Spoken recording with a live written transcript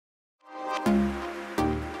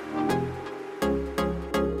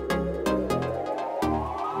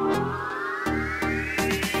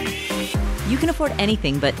You can afford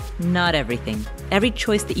anything, but not everything. Every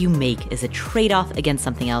choice that you make is a trade-off against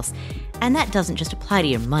something else, and that doesn't just apply to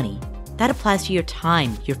your money. That applies to your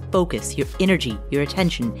time, your focus, your energy, your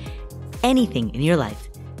attention, anything in your life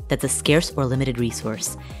that's a scarce or limited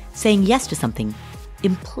resource. Saying yes to something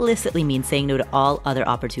implicitly means saying no to all other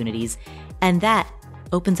opportunities, and that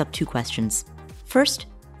opens up two questions. First,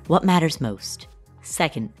 what matters most?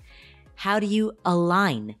 Second, how do you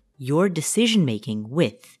align your decision-making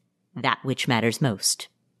with that which matters most?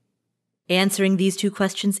 Answering these two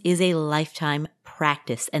questions is a lifetime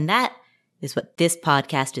practice, and that is what this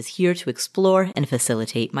podcast is here to explore and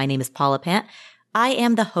facilitate. My name is Paula Pant. I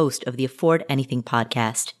am the host of the Afford Anything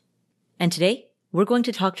podcast. And today, we're going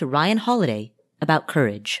to talk to Ryan Holiday about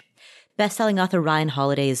courage. Best-selling author Ryan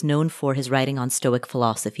Holiday is known for his writing on Stoic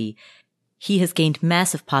philosophy. He has gained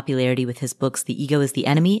massive popularity with his books The Ego is the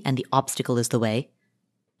Enemy and The Obstacle is the Way,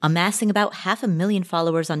 amassing about 500,000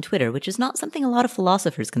 followers on Twitter, which is not something a lot of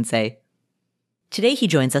philosophers can say. Today he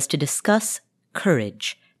joins us to discuss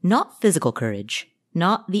courage, not physical courage,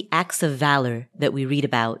 not the acts of valor that we read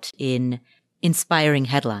about in inspiring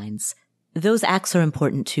headlines. Those acts are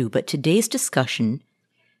important too, but today's discussion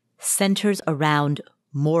centers around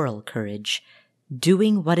moral courage,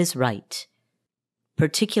 doing what is right,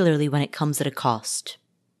 particularly when it comes at a cost.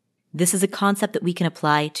 This is a concept that we can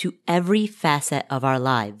apply to every facet of our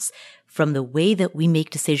lives, from the way that we make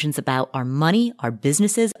decisions about our money, our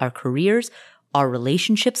businesses, our careers, our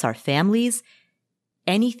relationships, our families.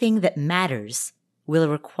 Anything that matters will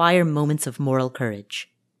require moments of moral courage.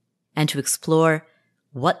 And to explore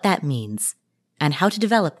what that means and how to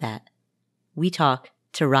develop that, we talk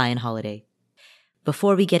to Ryan Holiday.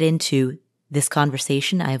 Before we get into this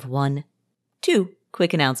conversation, I have two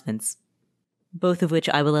quick announcements, both of which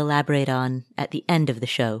I will elaborate on at the end of the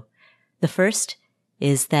show. The first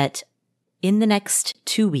is that in the next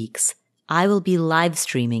 2 weeks, I will be live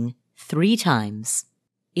streaming 3 times,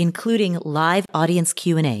 including live audience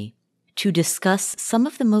Q&A, to discuss some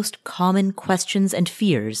of the most common questions and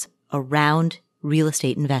fears around real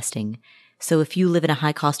estate investing. So if you live in a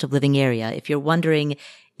high cost of living area, if you're wondering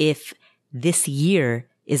if this year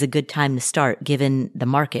is a good time to start given the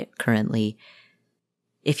market currently,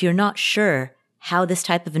 if you're not sure how this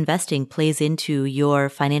type of investing plays into your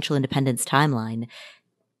financial independence timeline,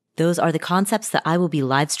 those are the concepts that I will be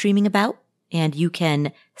live streaming about, and you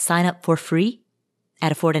can sign up for free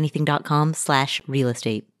at affordanything.com/real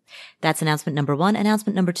estate. That's announcement number 1.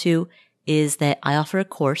 Announcement number 2 is that I offer a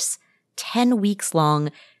course, 10 weeks long,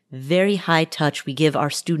 very high touch. We give our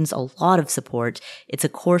students a lot of support. It's a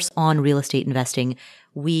course on real estate investing.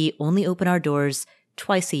 We only open our doors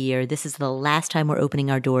twice a year. This is the last time we're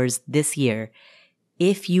opening our doors this year.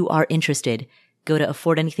 If you are interested, go to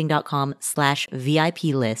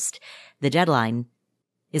affordanything.com/VIP list. The deadline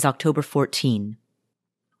is October 14.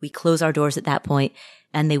 We close our doors at that point,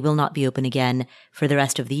 and they will not be open again for the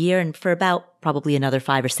rest of the year and for about probably another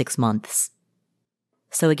 5 or 6 months.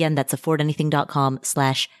 So again, that's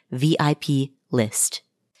affordanything.com/VIP list.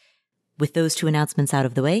 With those 2 announcements out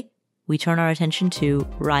of the way, we turn our attention to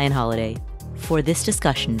Ryan Holiday for this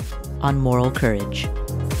discussion on moral courage.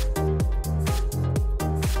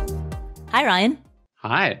 Hi, Ryan.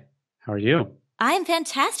 Hi. How are you? I am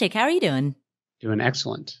fantastic. How are you doing? Doing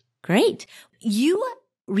excellent. Great. You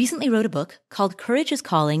recently wrote a book called Courage is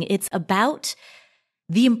Calling. It's about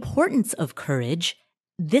the importance of courage.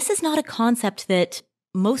 This is not a concept that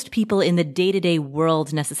most people in the day-to-day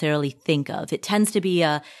world necessarily think of. It tends to be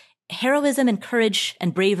heroism and courage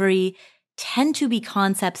and bravery tend to be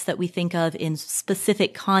concepts that we think of in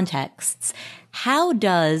specific contexts. How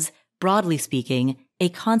does, broadly speaking, a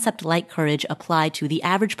concept like courage apply to the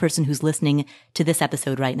average person who's listening to this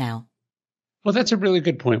episode right now? Well, that's a really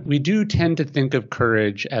good point. We do tend to think of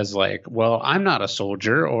courage as like, well, I'm not a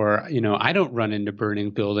soldier, or, I don't run into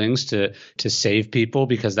burning buildings to save people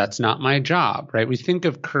because that's not my job, right? We think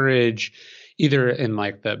of courage either in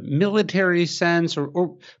like the military sense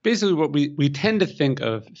or basically what we tend to think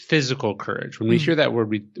of physical courage. When we hear that word,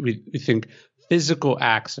 we think physical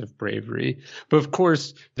acts of bravery. But of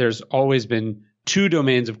course, there's always been 2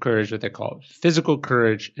 domains of courage that they call physical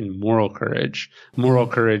courage and moral courage. Moral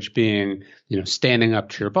courage being, standing up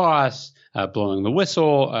to your boss, blowing the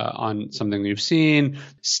whistle on something you've seen,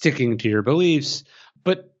 sticking to your beliefs.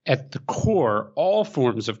 But at the core, all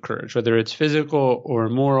forms of courage, whether it's physical or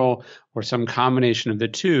moral or some combination of the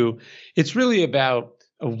 2, it's really about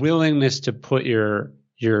a willingness to put your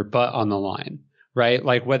butt on the line, right?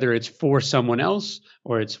 Like whether it's for someone else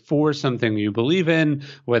or it's for something you believe in,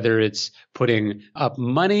 whether it's putting up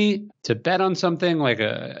money to bet on something like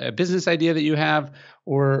a business idea that you have,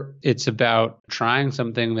 or it's about trying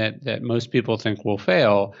something that most people think will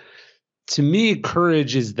fail. To me,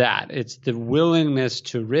 courage is that. It's the willingness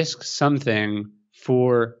to risk something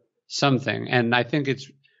for something. And I think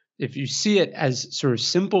if you see it as sort of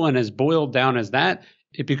simple and as boiled down as that,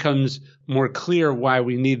 it becomes more clear why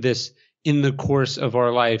we need this in the course of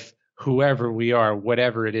our life, whoever we are,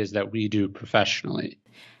 whatever it is that we do professionally.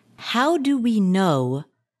 How do we know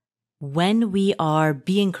when we are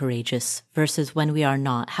being courageous versus when we are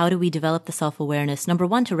not? How do we develop the self-awareness? Number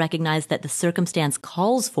one, to recognize that the circumstance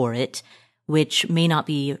calls for it, which may not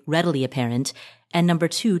be readily apparent. And number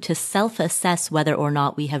two, to self-assess whether or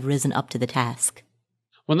not we have risen up to the task.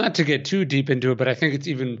 Well, not to get too deep into it, but I think it's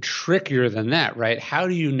even trickier than that, right? How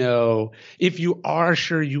do you know if you are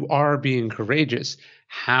sure you are being courageous?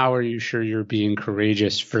 How are you sure you're being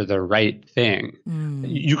courageous for the right thing?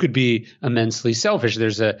 You could be immensely selfish.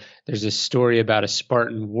 There's a story about a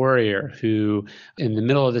Spartan warrior who, in the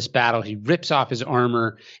middle of this battle, he rips off his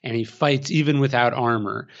armor and he fights even without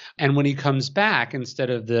armor. And when he comes back, instead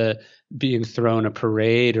of being thrown a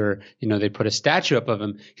parade or, they put a statue up of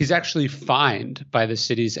him, he's actually fined by the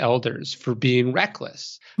city's elders for being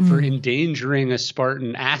reckless, for endangering a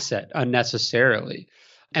Spartan asset unnecessarily.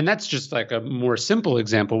 And that's just like a more simple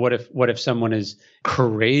example. What if someone is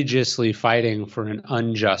courageously fighting for an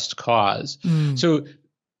unjust cause? So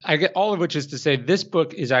I get all of which is to say this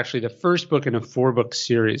book is actually the first book in a 4-book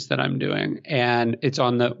series that I'm doing. And it's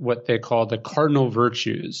on what they call the cardinal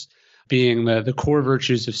virtues, being the core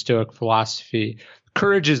virtues of Stoic philosophy.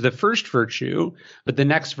 Courage is the first virtue, but the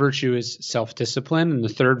next virtue is self-discipline, and the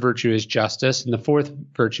third virtue is justice, and the fourth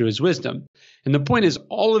virtue is wisdom. And the point is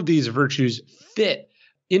all of these virtues fit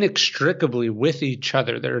inextricably with each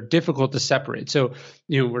other. They're difficult to separate. So,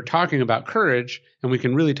 we're talking about courage, and we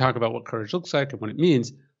can really talk about what courage looks like and what it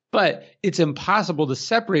means, but it's impossible to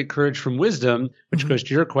separate courage from wisdom, which goes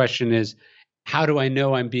to your question is, how do I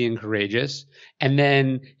know I'm being courageous? And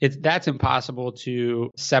then that's impossible to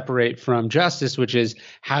separate from justice, which is,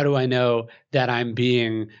 how do I know that I'm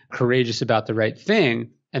being courageous about the right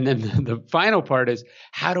thing? And then the final part is,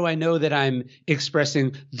 how do I know that I'm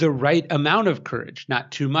expressing the right amount of courage?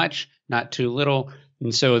 Not too much, not too little.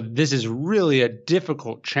 And so this is really a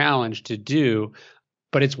difficult challenge to do,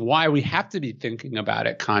 but it's why we have to be thinking about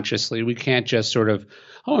it consciously. We can't just sort of,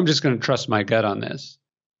 I'm just going to trust my gut on this.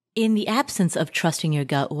 In the absence of trusting your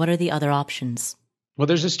gut, what are the other options? Well,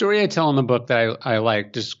 there's a story I tell in the book that I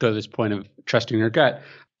like, just go to this point of trusting your gut.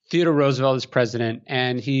 Theodore Roosevelt is president,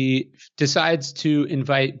 and he decides to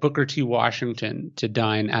invite Booker T. Washington to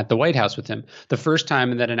dine at the White House with him. The first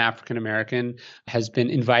time that an African American has been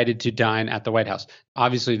invited to dine at the White House.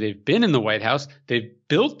 Obviously, they've been in the White House, they've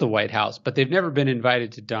built the White House, but they've never been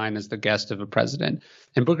invited to dine as the guest of a president.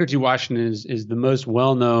 And Booker T. Washington is the most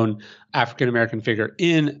well-known African American figure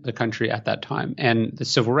in the country at that time, and the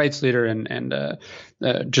civil rights leader, and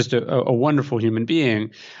just a wonderful human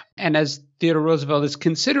being. And as Theodore Roosevelt is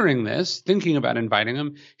considering this, thinking about inviting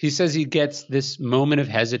him, he says he gets this moment of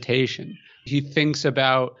hesitation. He thinks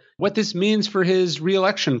about what this means for his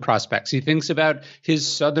reelection prospects. He thinks about his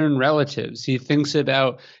Southern relatives. He thinks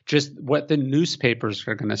about just what the newspapers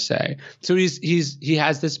are going to say. So he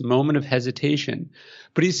has this moment of hesitation.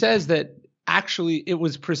 But he says that actually it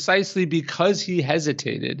was precisely because he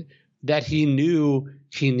hesitated that he knew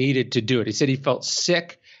he needed to do it. He said he felt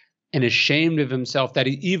sick and ashamed of himself that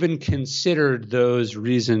he even considered those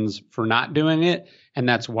reasons for not doing it, and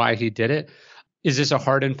that's why he did it. Is this a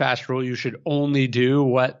hard and fast rule? You should only do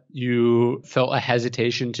what you felt a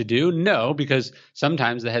hesitation to do? No, because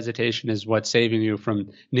sometimes the hesitation is what's saving you from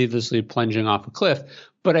needlessly plunging off a cliff.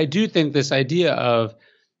 But I do think this idea of,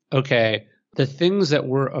 okay, the things that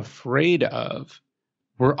we're afraid of,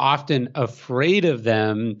 we're often afraid of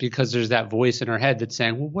them because there's that voice in our head that's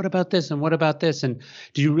saying, well, what about this? And what about this? And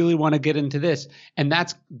do you really want to get into this? And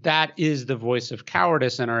that is the voice of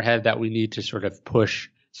cowardice in our head that we need to sort of push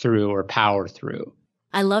through or power through.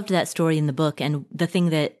 I loved that story in the book. And the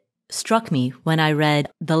thing that struck me when I read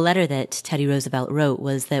the letter that Teddy Roosevelt wrote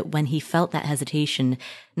was that when he felt that hesitation,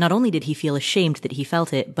 not only did he feel ashamed that he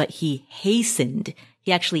felt it, but he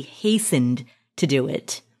actually hastened to do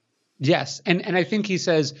it. Yes. And I think he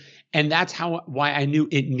says, and that's why I knew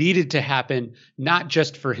it needed to happen, not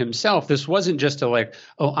just for himself. This wasn't just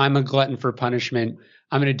I'm a glutton for punishment.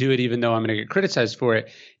 I'm going to do it even though I'm going to get criticized for it.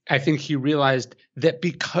 I think he realized that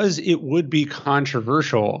because it would be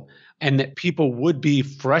controversial and that people would be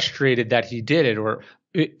frustrated that he did it, or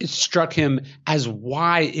it struck him as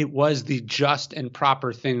why it was the just and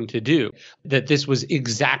proper thing to do, that this was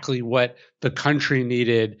exactly what the country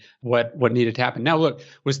needed, what needed to happen. Now, look,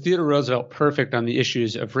 was Theodore Roosevelt perfect on the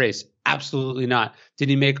issues of race? Absolutely not. Did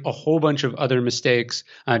he make a whole bunch of other mistakes?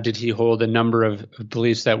 Did he hold a number of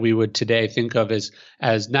beliefs that we would today think of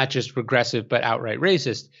as not just regressive, but outright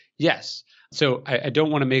racist? Yes. So I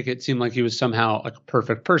don't want to make it seem like he was somehow a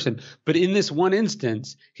perfect person. But in this one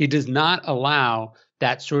instance, he does not allow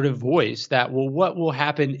that sort of voice that, well, what will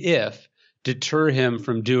happen if, deter him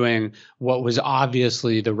from doing what was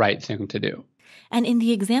obviously the right thing to do. And in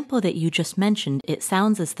the example that you just mentioned, it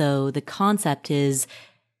sounds as though the concept is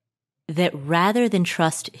that rather than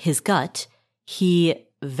trust his gut, he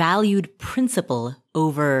valued principle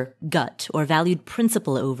over gut, or valued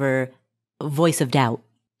principle over voice of doubt.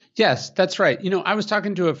 Yes, that's right. I was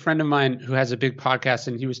talking to a friend of mine who has a big podcast,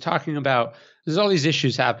 and he was talking about there's all these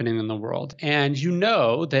issues happening in the world, and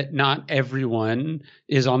that not everyone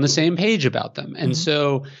is on the same page about them. And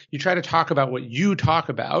so you try to talk about what you talk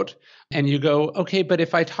about, and you go, okay, but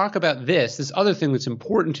if I talk about this other thing that's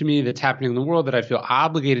important to me that's happening in the world that I feel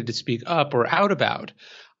obligated to speak up or out about,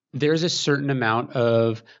 there's a certain amount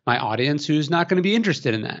of my audience who's not going to be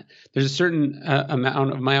interested in that. There's a certain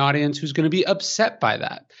amount of my audience who's going to be upset by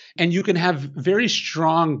that. And you can have very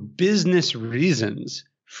strong business reasons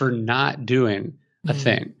for not doing a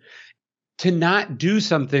thing. To not do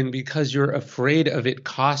something because you're afraid of it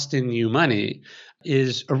costing you money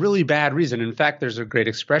is a really bad reason. In fact, there's a great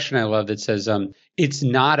expression I love that says, it's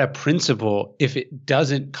not a principle if it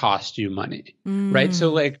doesn't cost you money, right?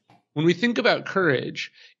 So when we think about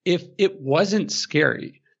courage, if it wasn't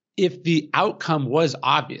scary, if the outcome was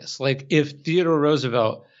obvious, like if Theodore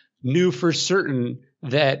Roosevelt knew for certain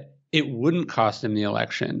that it wouldn't cost him the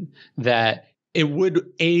election, that it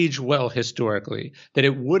would age well historically, that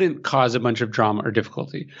it wouldn't cause a bunch of drama or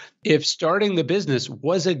difficulty, if starting the business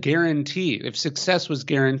was a guarantee, if success was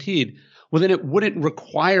guaranteed, well, then it wouldn't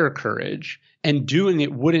require courage, and doing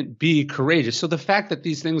it wouldn't be courageous. So the fact that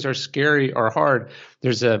these things are scary or hard,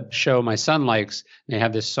 there's a show my son likes, and they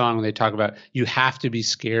have this song where they talk about you have to be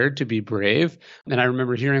scared to be brave. And I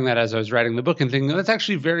remember hearing that as I was writing the book and thinking, that's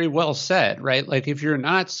actually very well said, right? Like if you're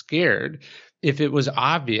not scared, if it was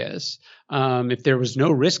obvious, if there was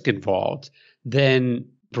no risk involved, then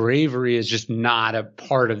bravery is just not a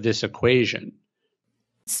part of this equation.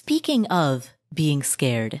 Speaking of being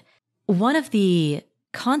scared, one of the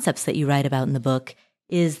concepts that you write about in the book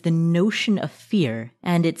is the notion of fear.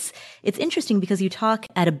 And it's interesting because you talk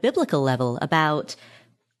at a biblical level about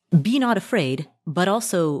be not afraid, but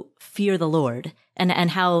also fear the Lord,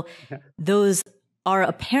 and how those are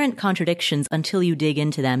apparent contradictions until you dig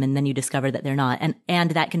into them, and then you discover that they're not.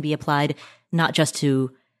 And that can be applied not just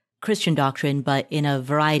to Christian doctrine, but in a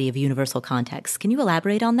variety of universal contexts. Can you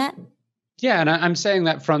elaborate on that? Yeah, and I'm saying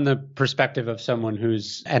that from the perspective of someone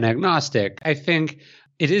who's an agnostic. I think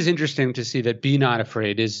it is interesting to see that be not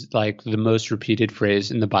afraid is like the most repeated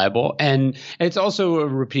phrase in the Bible. And it's also a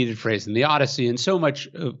repeated phrase in the Odyssey. And so much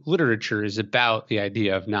of literature is about the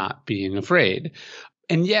idea of not being afraid.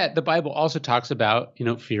 And yet the Bible also talks about,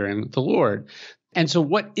 fearing the Lord. And so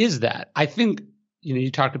what is that? I think,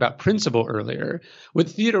 you talked about principle earlier. What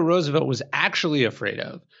Theodore Roosevelt was actually afraid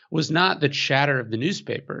of was not the chatter of the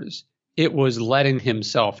newspapers. It was letting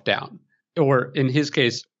himself down, or in his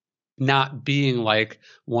case, not being like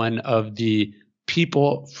one of the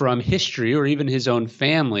people from history or even his own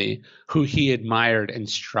family who he admired and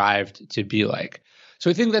strived to be like. So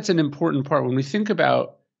I think that's an important part. When we think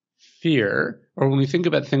about fear, or when we think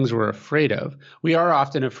about things we're afraid of, we are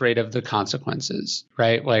often afraid of the consequences,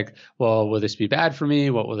 right? Like, well, will this be bad for me?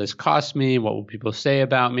 What will this cost me? What will people say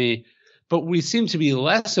about me? But we seem to be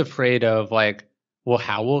less afraid of like, well,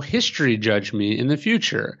 how will history judge me in the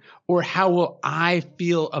future? Or how will I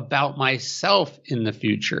feel about myself in the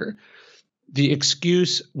future? The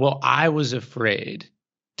excuse, well, I was afraid,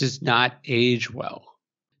 does not age well.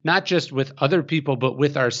 Not just with other people, but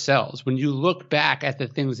with ourselves. When you look back at the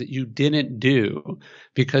things that you didn't do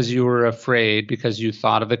because you were afraid, because you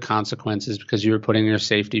thought of the consequences, because you were putting your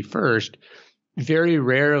safety first, very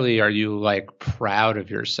rarely are you like proud of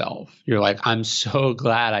yourself. You're like, I'm so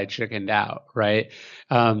glad I chickened out, right?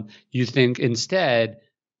 You think instead,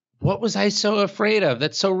 what was I so afraid of?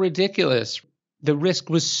 That's so ridiculous. The risk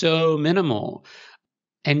was so minimal.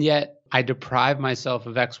 And yet I deprived myself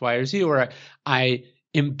of X, Y, or Z, or I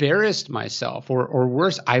embarrassed myself, or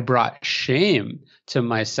worse, I brought shame to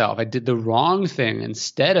myself. I did the wrong thing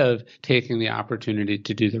instead of taking the opportunity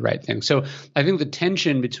to do the right thing. So I think the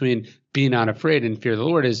tension between be not afraid and fear the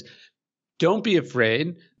Lord is don't be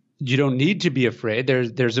afraid. you don't need to be afraid.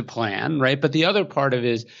 There's a plan, right? But the other part of it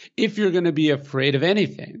is, if you're going to be afraid of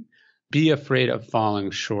anything, be afraid of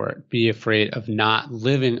falling short. Be afraid of not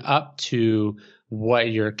living up to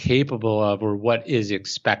what you're capable of or what is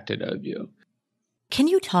expected of you. Can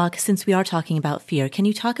you talk, since we are talking about fear, can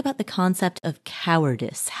you talk about the concept of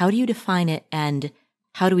cowardice? How do you define it, and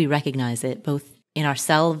how do we recognize it, both in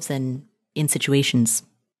ourselves and in situations?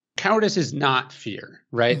 Cowardice is not fear,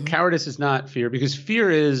 right? Mm-hmm. Cowardice is not fear, because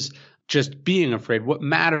fear is just being afraid. What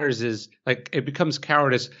matters is, like, it becomes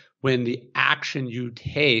cowardice when the action you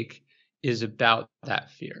take is about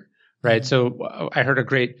that fear, right? Mm-hmm. So I heard a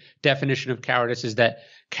great definition of cowardice is that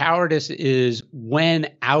cowardice is when,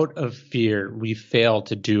 out of fear, we fail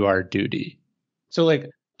to do our duty. So, like,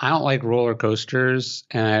 I don't like roller coasters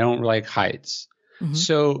and I don't like heights. Mm-hmm.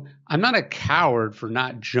 So I'm not a coward for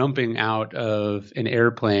not jumping out of an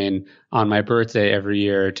airplane on my birthday every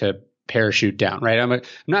year to parachute down, right? I'm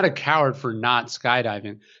not a coward for not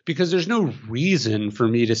skydiving, because there's no reason for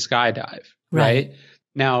me to skydive, right?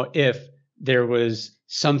 Now, if there was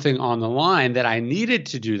something on the line that I needed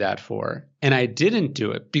to do that for, and I didn't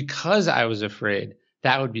do it because I was afraid,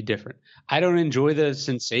 that would be different. I don't enjoy the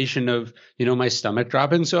sensation of, my stomach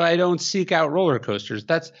dropping, so I don't seek out roller coasters.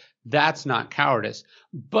 That's not cowardice.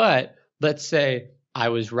 But let's say I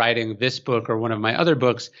was writing this book or one of my other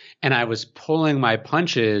books, and I was pulling my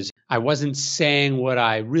punches. I wasn't saying what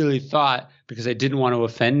I really thought because I didn't want to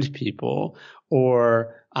offend people,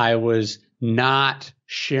 or I was not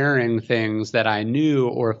sharing things that I knew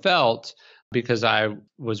or felt because I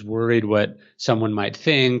was worried what someone might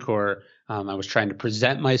think, or I was trying to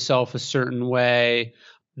present myself a certain way.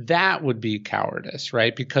 That would be cowardice,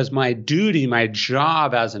 right? Because my duty, my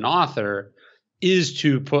job as an author is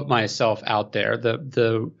to put myself out there.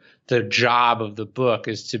 The job of the book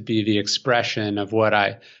is to be the expression of what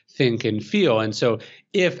I think and feel. And so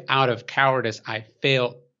if out of cowardice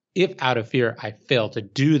if out of fear I fail to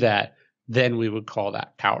do that, then we would call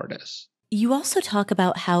that cowardice. You also talk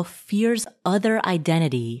about how fear's other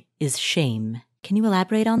identity is shame. Can you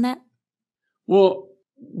elaborate on that? Well,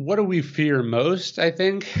 what do we fear most, I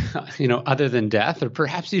think, other than death, or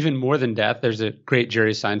perhaps even more than death? There's a great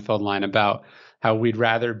Jerry Seinfeld line about how we'd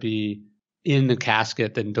rather be in the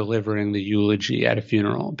casket than delivering the eulogy at a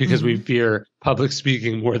funeral, because we fear public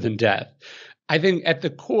speaking more than death. I think at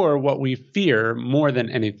the core, what we fear more than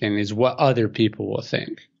anything is what other people will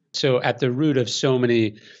think. So at the root of so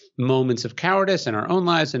many moments of cowardice in our own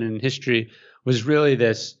lives and in history was really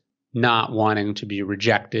this not wanting to be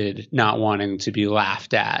rejected, not wanting to be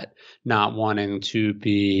laughed at, not wanting to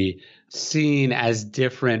be seen as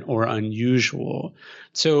different or unusual.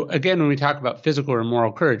 So again, when we talk about physical or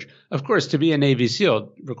moral courage, of course, to be a Navy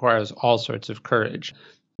SEAL requires all sorts of courage.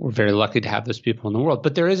 We're very lucky to have those people in the world.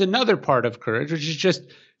 But there is another part of courage, which is just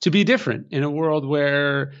to be different in a world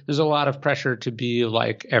where there's a lot of pressure to be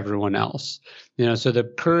like everyone else. So the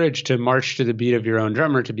courage to march to the beat of your own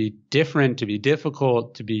drummer, to be different, to be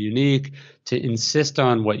difficult, to be unique, to insist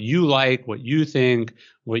on what you like, what you think,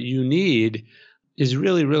 what you need is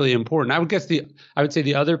really, really important. I would say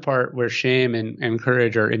the other part where shame and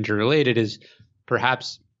courage are interrelated is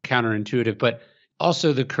perhaps counterintuitive, but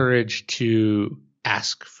also the courage to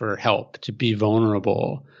ask for help, to be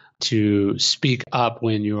vulnerable, to speak up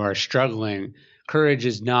when you are struggling. Courage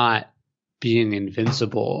is not being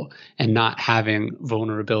invincible and not having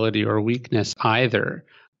vulnerability or weakness either.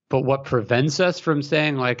 But what prevents us from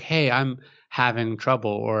saying, like, hey, I'm having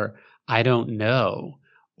trouble, or I don't know,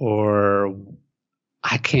 or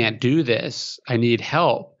I can't do this, I need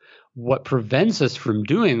help. What prevents us from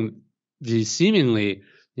doing these seemingly,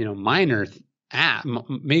 minor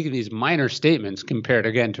making these minor statements compared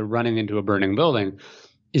again to running into a burning building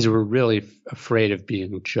is we're really afraid of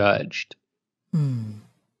being judged. And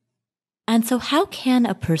so how can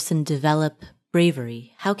a person develop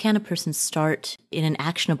bravery? How can a person start in an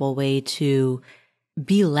actionable way to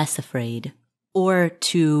be less afraid or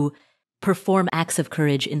to perform acts of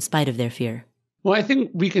courage in spite of their fear? Well, I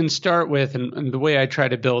think we can start with, and the way I try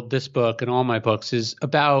to build this book and all my books is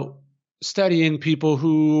about studying people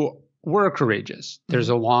who were courageous. There's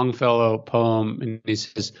a Longfellow poem, and he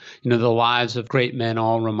says, the lives of great men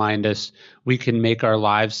all remind us we can make our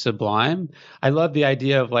lives sublime. I love the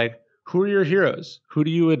idea of, like, who are your heroes? Who do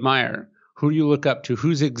you admire? Who do you look up to?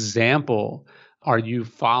 Whose example are you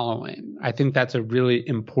following? I think that's a really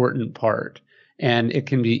important part. And it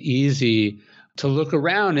can be easy to look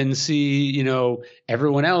around and see,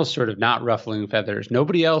 everyone else sort of not ruffling feathers,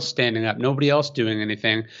 nobody else standing up, nobody else doing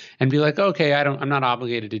anything, and be like, okay, I'm not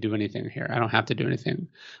obligated to do anything here. I don't have to do anything.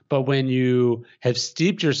 But when you have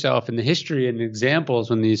steeped yourself in the history and examples,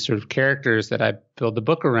 when these sort of characters that I build the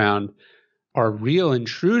book around are real and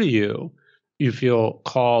true to you, you feel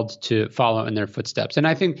called to follow in their footsteps. And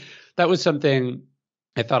I think that was something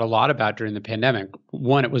I thought a lot about during the pandemic.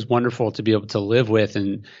 One, it was wonderful to be able to live with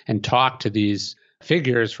and talk to these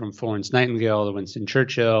figures, from Florence Nightingale to Winston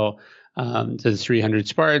Churchill, to the 300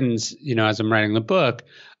 Spartans, as I'm writing the book.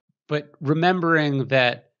 But remembering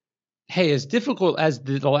that, hey, as difficult as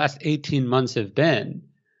the last 18 months have been,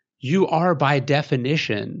 you are by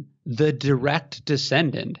definition the direct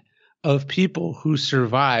descendant of people who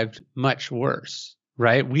survived much worse,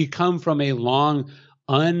 right? We come from a long,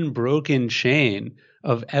 unbroken chain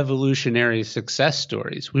of evolutionary success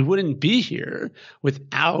stories. We wouldn't be here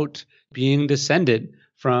without being descended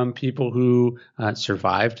from people who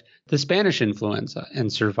survived the Spanish influenza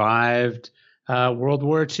and survived World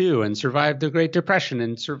War II and survived the Great Depression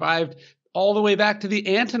and survived all the way back to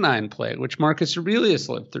the Antonine Plague, which Marcus Aurelius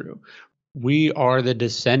lived through. We are the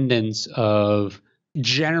descendants of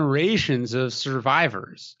generations of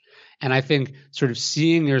survivors. And I think sort of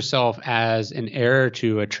seeing yourself as an heir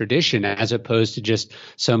to a tradition, as opposed to just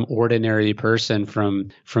some ordinary person from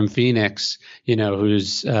Phoenix,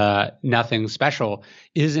 who's nothing special,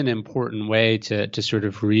 is an important way to sort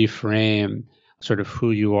of reframe sort of who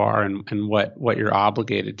you are and what you're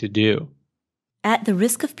obligated to do. At the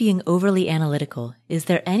risk of being overly analytical, is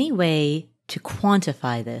there any way to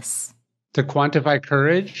quantify this? To quantify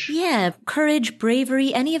courage? Yeah, courage,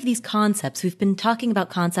 bravery, any of these concepts. We've been talking about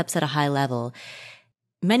concepts at a high level.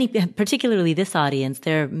 Many, particularly this audience,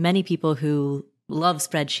 there are many people who love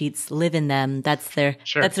spreadsheets, live in them. That's their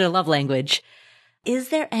love language. Is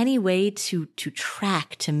there any way to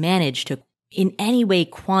track, to manage, to in any way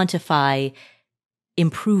quantify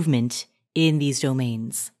improvement in these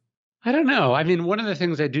domains? I don't know. I mean, one of the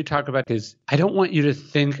things I do talk about is I don't want you to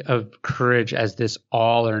think of courage as this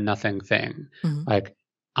all or nothing thing. Mm-hmm. Like,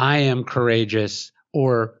 I am courageous,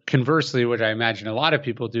 or conversely, which I imagine a lot of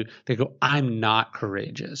people do, they go, I'm not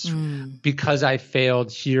courageous. Because I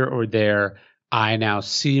failed here or there, I now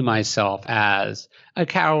see myself as a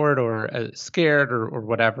coward or scared or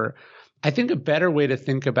whatever. I think a better way to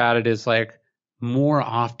think about it is like, more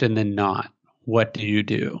often than not, what do you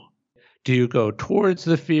do? Do you go towards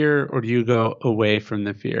the fear or do you go away from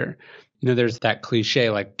the fear? There's that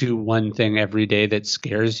cliche, like, do one thing every day that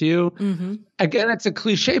scares you. Mm-hmm. Again, it's a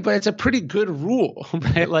cliche, but it's a pretty good rule,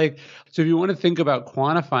 right? Like, so if you want to think about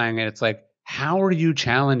quantifying it, it's like, how are you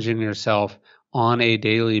challenging yourself on a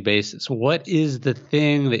daily basis? What is the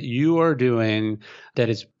thing that you are doing that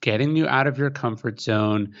is getting you out of your comfort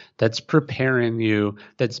zone, that's preparing you,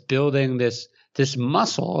 that's building this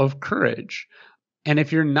muscle of courage? And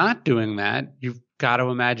if you're not doing that, you've got to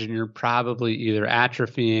imagine you're probably either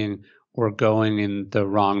atrophying or going in the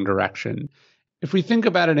wrong direction. If we think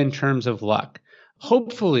about it in terms of luck,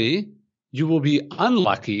 hopefully you will be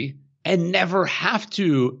unlucky and never have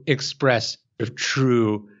to express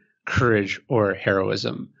true courage or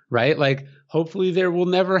heroism, right? Like, hopefully there will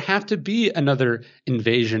never have to be another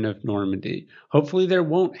invasion of Normandy. Hopefully there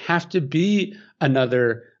won't have to be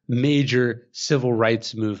another major civil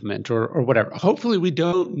rights movement or whatever. Hopefully we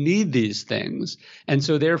don't need these things. And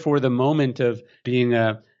so therefore the moment of being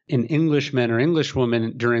an Englishman or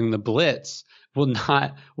Englishwoman during the Blitz will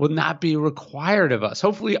not be required of us.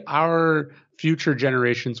 Hopefully our future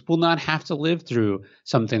generations will not have to live through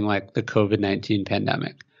something like the COVID-19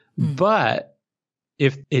 pandemic. But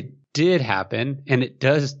if it did happen, and it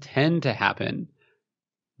does tend to happen,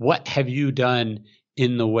 what have you done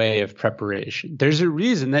in the way of preparation? There's a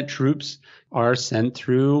reason that troops are sent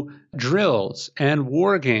through drills and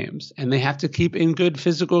war games, and they have to keep in good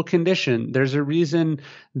physical condition. There's a reason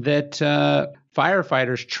that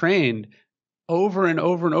firefighters trained over and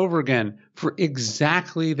over and over again for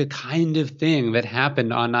exactly the kind of thing that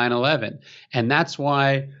happened on 9/11. And that's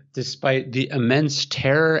why, despite the immense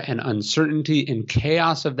terror and uncertainty and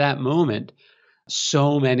chaos of that moment,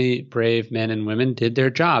 so many brave men and women did their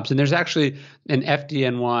jobs. And there's actually an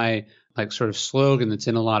FDNY like sort of slogan that's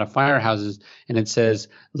in a lot of firehouses, and it says,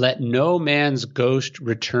 "Let no man's ghost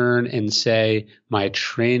return and say, my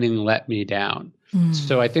training let me down."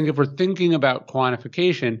 So I think if we're thinking about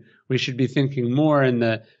quantification, we should be thinking more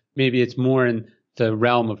maybe it's more in the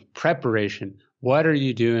realm of preparation. What are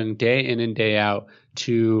you doing day in and day out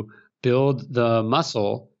to build the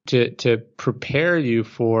muscle to prepare you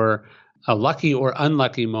for a lucky or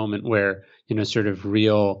unlucky moment where, sort of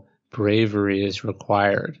real bravery is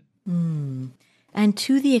required? And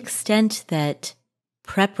to the extent that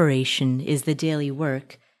preparation is the daily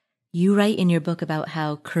work, you write in your book about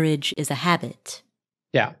how courage is a habit.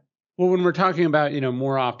 Yeah. Well, when we're talking about,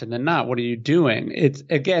 more often than not, what are you doing? It's,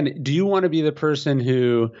 again, do you want to be the person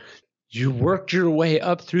who you worked your way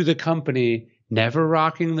up through the company, never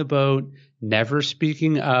rocking the boat, never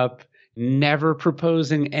speaking up, never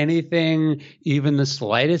proposing anything, even the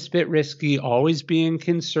slightest bit risky, always being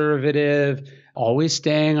conservative, always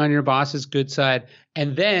staying on your boss's good side.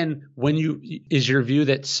 And then is your view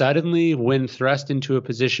that suddenly when thrust into a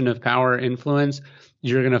position of power or influence,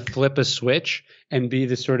 you're going to flip a switch and be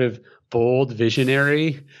the sort of bold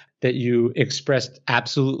visionary that you expressed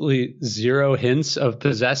absolutely zero hints of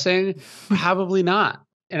possessing? Probably not.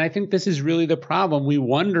 And I think this is really the problem. We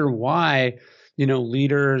wonder why,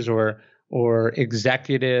 leaders or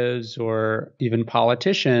executives or even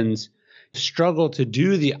politicians struggle to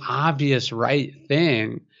do the obvious right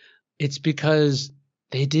thing. It's because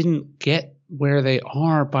they didn't get where they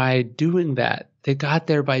are by doing that. They got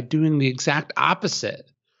there by doing the exact opposite.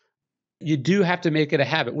 You do have to make it a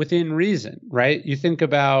habit within reason, right? You think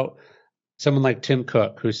about someone like Tim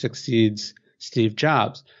Cook, who succeeds Steve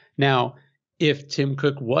Jobs. Now, if Tim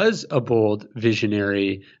Cook was a bold,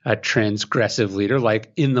 visionary, a transgressive leader,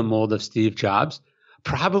 like in the mold of Steve Jobs,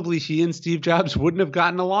 probably he and Steve Jobs wouldn't have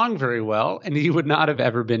gotten along very well, and he would not have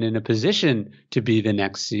ever been in a position to be the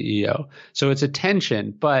next CEO. So it's a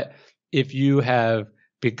tension. But if you have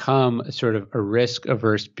become a sort of a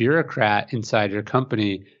risk-averse bureaucrat inside your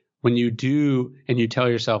company, when you do and you tell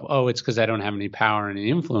yourself, oh, it's because I don't have any power and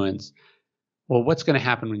any influence, well, what's going to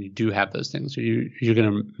happen when you do have those things? You're going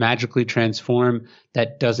to magically transform?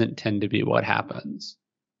 That doesn't tend to be what happens.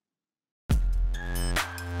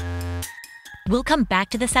 We'll come back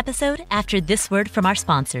to this episode after this word from our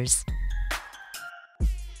sponsors.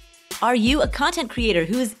 Are you a content creator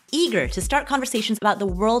who is eager to start conversations about the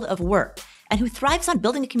world of work and who thrives on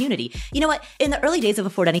building a community? You know what? In the early days of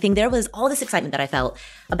Afford Anything, there was all this excitement that I felt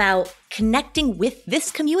about connecting with this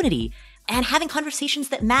community and having conversations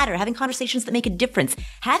that matter, having conversations that make a difference,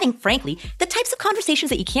 having, frankly, the types of conversations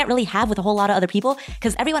that you can't really have with a whole lot of other people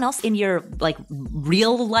because everyone else in your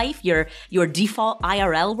real life, your default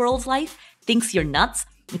IRL world's life thinks you're nuts.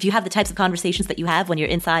 If you have the types of conversations that you have when you're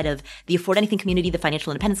inside of the Afford Anything community, the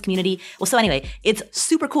financial independence community. Well, so anyway, it's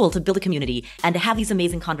super cool to build a community and to have these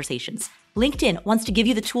amazing conversations. LinkedIn wants to give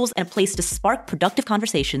you the tools and a place to spark productive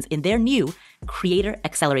conversations in their new Creator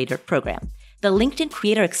Accelerator program. The LinkedIn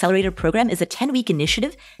Creator Accelerator program is a 10-week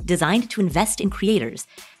initiative designed to invest in creators.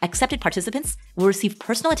 Accepted participants will receive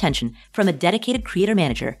personal attention from a dedicated creator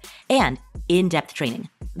manager and in-depth training.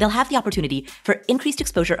 They'll have the opportunity for increased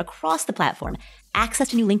exposure across the platform, access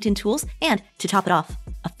to new LinkedIn tools, and, to top it off,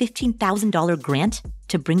 a $15,000 grant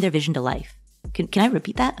to bring their vision to life. Can I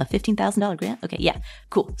repeat that? A $15,000 grant? Okay, yeah,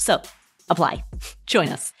 cool. So, apply, join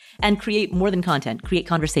us, and create more than content, create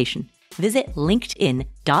conversation. Visit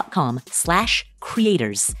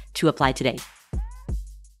linkedin.com/creators to apply today.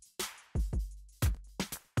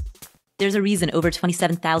 There's a reason over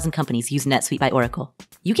 27,000 companies use NetSuite by Oracle.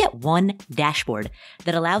 You get one dashboard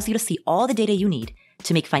that allows you to see all the data you need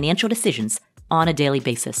to make financial decisions on a daily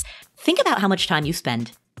basis. Think about how much time you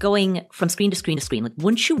spend going from screen to screen to screen.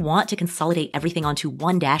 Wouldn't you want to consolidate everything onto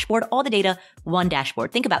one dashboard? All the data, one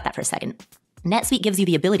dashboard. Think about that for a second. NetSuite gives you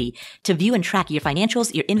the ability to view and track your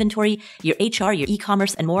financials, your inventory, your HR, your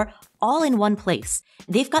e-commerce, and more, all in one place.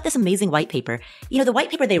 They've got this amazing white paper. The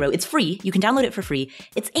white paper they wrote, it's free. You can download it for free.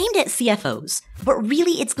 It's aimed at CFOs, but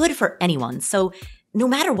really it's good for anyone. So no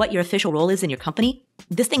matter what your official role is in your company,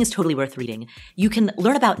 this thing is totally worth reading. You can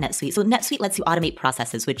learn about NetSuite. So NetSuite lets you automate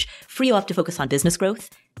processes, which free you up to focus on business growth.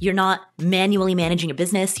 You're not manually managing your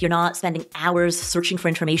business. You're not spending hours searching for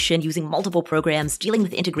information, using multiple programs, dealing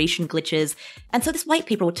with integration glitches. And so this white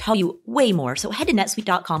paper will tell you way more. So head to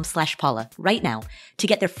netsuite.com/Paula right now to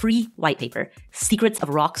get their free white paper, Secrets of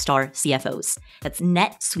Rockstar CFOs. That's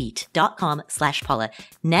netsuite.com/Paula.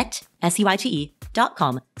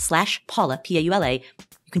 netsuite.com/Paula, Paula.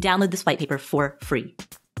 You can download this white paper for free.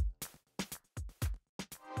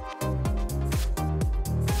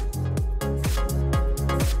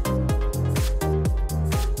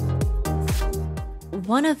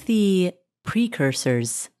 One of the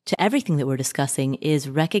precursors to everything that we're discussing is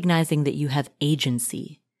recognizing that you have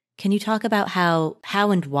agency. Can you talk about how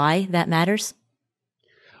and why that matters?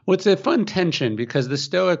 Well, it's a fun tension because the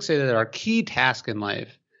Stoics say that our key task in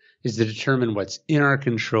life is to determine what's in our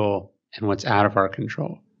control and what's out of our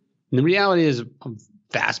control. And the reality is a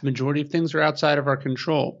vast majority of things are outside of our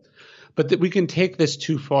control. But that we can take this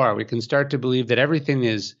too far. We can start to believe that everything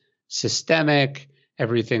is systemic,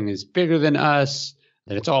 everything is bigger than us,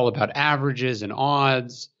 that it's all about averages and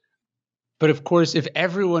odds. But of course, if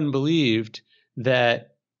everyone believed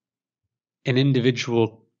that an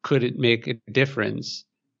individual couldn't make a difference,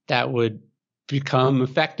 that would become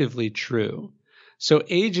effectively true. So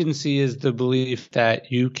agency is the belief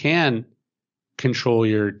that you can control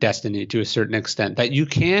your destiny to a certain extent, that you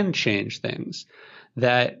can change things,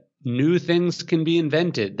 that new things can be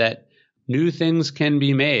invented, that new things can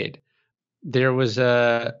be made. There was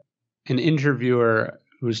an interviewer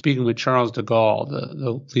who was speaking with Charles de Gaulle,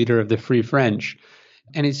 the leader of the Free French.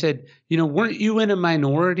 And he said, weren't you in a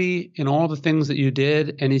minority in all the things that you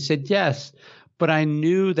did? And he said, yes, but I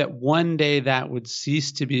knew that one day that would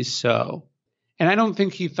cease to be so. And I don't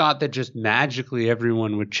think he thought that just magically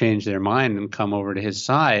everyone would change their mind and come over to his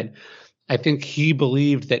side. I think he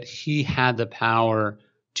believed that he had the power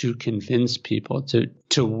to convince people,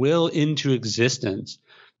 to will into existence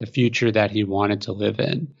the future that he wanted to live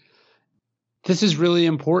in. This is really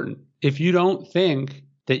important. If you don't think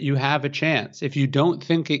that you have a chance, if you don't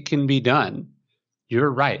think it can be done, you're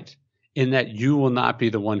right in that you will not be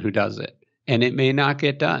the one who does it, and it may not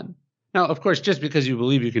get done. Now, of course, just because you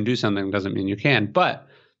believe you can do something doesn't mean you can, but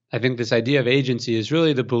I think this idea of agency is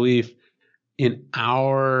really the belief in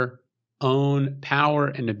our own power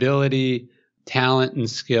and ability, talent and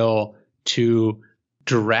skill to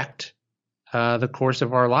direct the course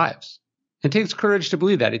of our lives. It takes courage to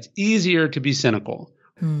believe that. It's easier to be cynical.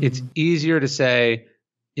 It's easier to say,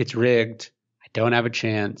 it's rigged. I don't have a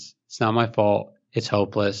chance. It's not my fault. It's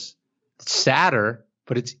hopeless. It's sadder,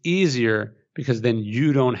 but it's easier because then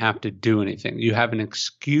you don't have to do anything. You have an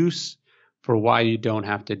excuse for why you don't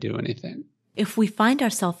have to do anything. If we find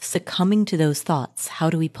ourselves succumbing to those thoughts, how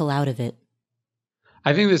do we pull out of it?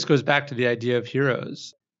 I think this goes back to the idea of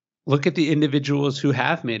heroes. Look at the individuals who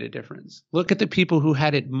have made a difference. Look at the people who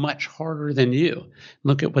had it much harder than you.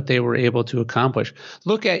 Look at what they were able to accomplish.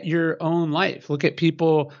 Look at your own life. Look at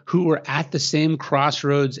people who were at the same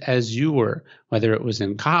crossroads as you were, whether it was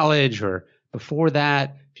in college or before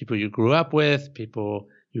that, people you grew up with, people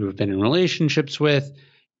you have been in relationships with.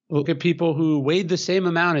 Look at people who weighed the same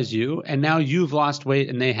amount as you, and now you've lost weight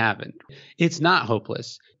and they haven't. It's not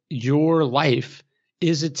hopeless. Your life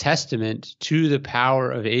is a testament to the power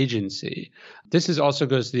of agency. This also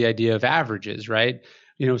goes to the idea of averages, right?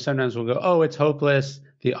 Sometimes we'll go, oh, it's hopeless.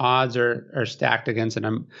 The odds are stacked against it.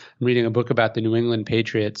 I'm reading a book about the New England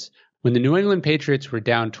Patriots. When the New England Patriots were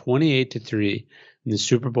down 28-3 in the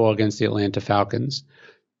Super Bowl against the Atlanta Falcons,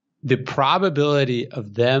 the probability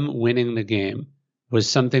of them winning the game was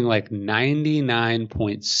something like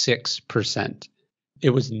 99.6%. It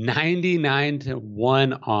was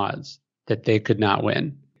 99-1 odds that they could not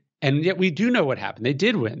win. And yet we do know what happened. They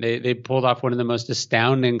did win. They pulled off one of the most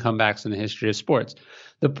astounding comebacks in the history of sports.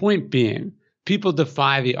 The point being, people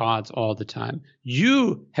defy the odds all the time.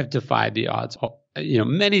 You have defied the odds,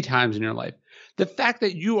 many times in your life. The fact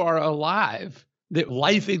that you are alive, that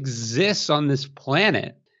life exists on this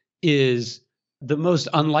planet, is the most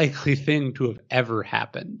unlikely thing to have ever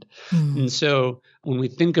happened. And so when we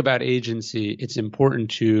think about agency, it's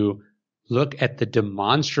important to look at the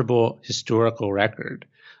demonstrable historical record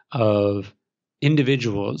of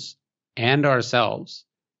individuals and ourselves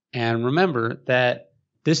and remember that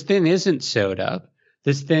this thing isn't sewed up.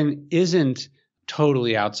 This thing isn't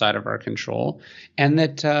totally outside of our control, and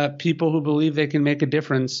that people who believe they can make a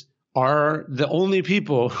difference are the only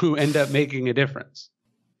people who end up making a difference.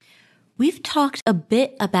 We've talked a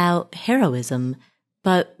bit about heroism,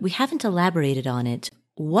 but we haven't elaborated on it.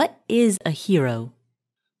 What is a hero?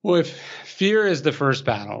 Well, if fear is the first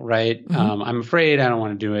battle, right? I'm afraid, I don't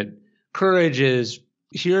want to do it. Courage is,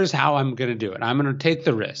 here's how I'm going to do it. I'm going to take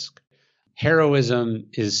the risk. Heroism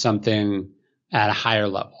is something at a higher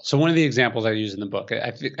level. So one of the examples I use in the book,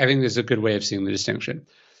 I think this is a good way of seeing the distinction.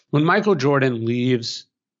 When Michael Jordan leaves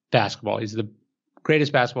basketball, he's the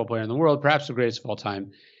greatest basketball player in the world, perhaps the greatest of all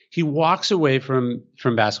time. He walks away from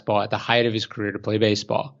basketball at the height of his career to play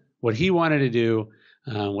baseball. What he wanted to do,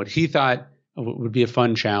 what he thought would be a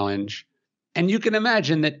fun challenge. And you can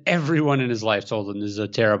imagine that everyone in his life told him this is a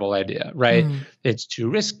terrible idea, right? It's too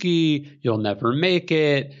risky. You'll never make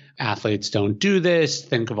it. Athletes don't do this.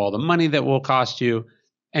 Think of all the money that will cost you.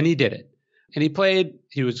 And he did it. And he played.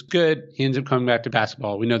 He was good. He ends up coming back to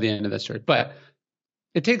basketball. We know the end of that story. But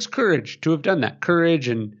it takes courage to have done that. Courage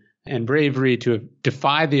and bravery to have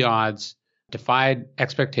defied the odds, defied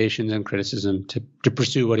expectations and criticism to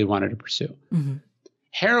pursue what he wanted to pursue.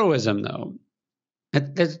 Heroism, though,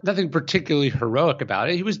 there's nothing particularly heroic about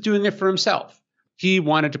it. He was doing it for himself. He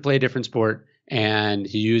wanted to play a different sport, and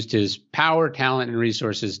he used his power, talent, and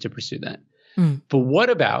resources to pursue that. But what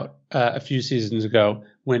about a few seasons ago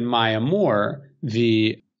when Maya Moore,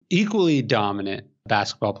 the equally dominant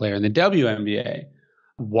basketball player in the WNBA,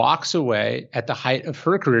 walks away at the height of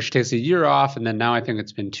her career. She takes a year off, and then now I think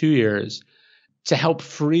it's been 2 years, to help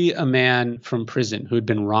free a man from prison who had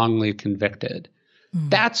been wrongly convicted.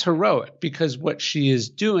 That's heroic, because what she is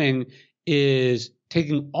doing is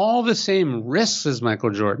taking all the same risks as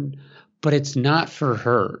Michael Jordan, but it's not for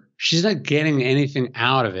her. She's not getting anything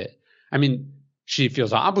out of it. I mean, she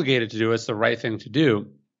feels obligated to do it. It's the right thing to do.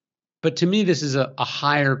 But to me, this is a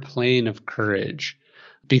higher plane of courage,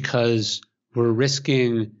 because we're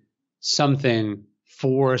risking something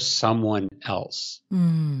for someone else.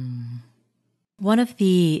 One of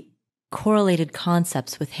the correlated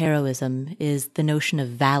concepts with heroism is the notion of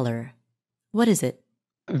valor. What is it?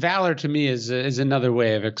 Valor to me is another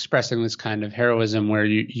way of expressing this kind of heroism, where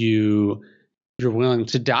you're willing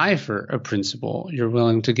to die for a principle. You're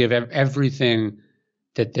willing to give everything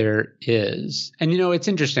that there is. And, it's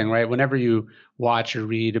interesting, right? Whenever you watch or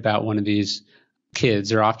read about one of these kids,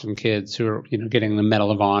 they're often kids who are, getting the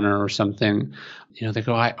Medal of Honor or something, they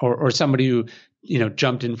go, or somebody who,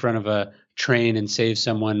 jumped in front of a train and saved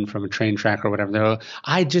someone from a train track or whatever. They go,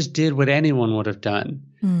 I just did what anyone would have done.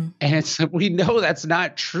 And it's, we know that's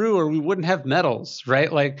not true, or we wouldn't have medals,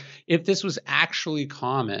 right? Like, if this was actually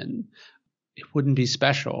common, it wouldn't be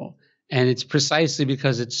special. And it's precisely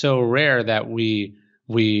because it's so rare that we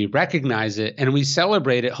recognize it and we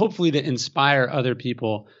celebrate it, hopefully to inspire other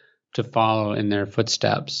people to follow in their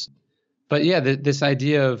footsteps. But yeah, this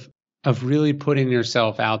idea of really putting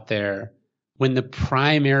yourself out there when the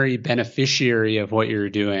primary beneficiary of what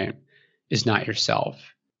you're doing is not yourself.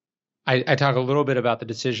 I talk a little bit about the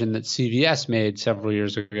decision that CVS made several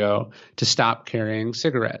years ago to stop carrying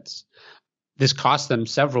cigarettes. This cost them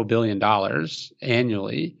several $1 billion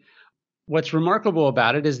annually. What's remarkable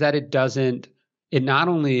about it is that it not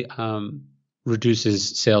only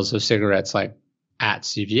reduces sales of cigarettes like at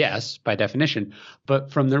CVS by definition,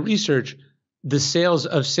 but from the research, the sales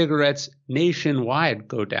of cigarettes nationwide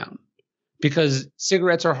go down because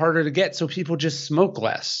cigarettes are harder to get, so people just smoke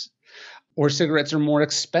less. Or cigarettes are more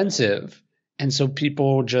expensive, and so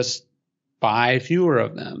people just buy fewer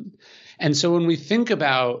of them. And so when we think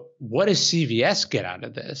about what does CVS get out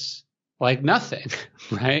of this? Like nothing,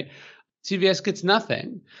 right? CVS gets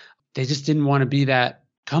nothing. They just didn't want to be that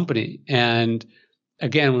company. And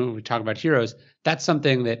again, when we talk about heroes, that's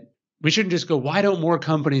something that we shouldn't just go, why don't more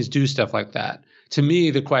companies do stuff like that? To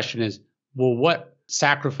me, the question is, well, what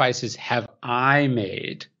sacrifices have I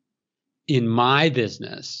made in my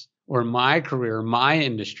business or my career, my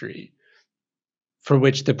industry, for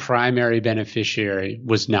which the primary beneficiary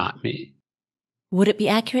was not me? Would it be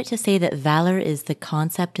accurate to say that valor is the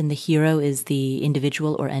concept and the hero is the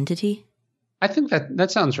individual or entity? I think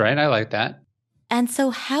that sounds right. I like that. And so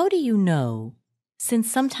how do you know, since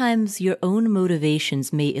sometimes your own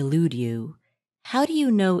motivations may elude you, how do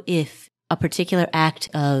you know if a particular act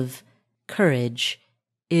of courage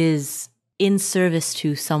is in service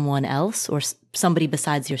to someone else or somebody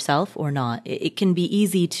besides yourself or not? It can be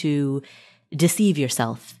easy to deceive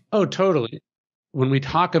yourself. Oh, totally. When we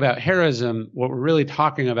talk about heroism, what we're really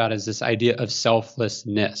talking about is this idea of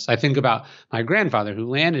selflessness. I think about my grandfather who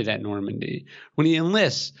landed at Normandy. When he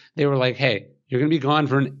enlists, they were like, hey, you're going to be gone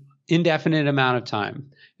for an indefinite amount of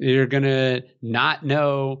time. You're going to not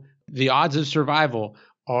know. The odds of survival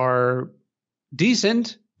are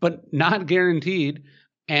decent, but not guaranteed.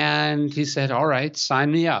 And he said, all right,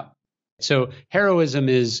 sign me up. So heroism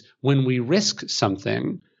is when we risk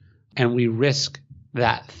something and we risk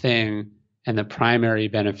that thing, and the primary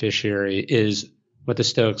beneficiary is what the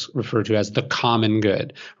Stoics refer to as the common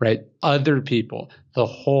good, right? Other people, the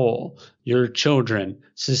whole, your children,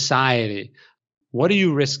 society. What are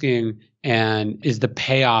you risking? And is the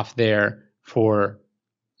payoff there for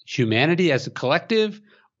humanity as a collective?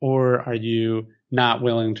 Or are you not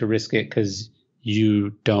willing to risk it because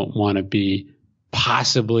you don't want to be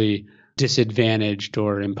possibly disadvantaged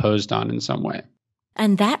or imposed on in some way?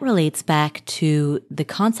 And that relates back to the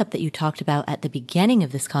concept that you talked about at the beginning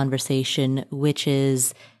of this conversation, which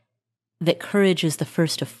is that courage is the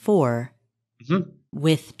first of four,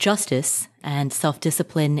 with justice and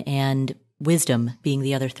self-discipline and wisdom being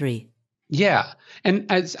the other three. Yeah. And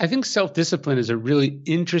I think self-discipline is a really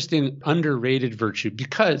interesting, underrated virtue,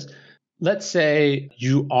 because let's say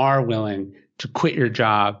you are willing to quit your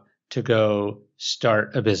job to go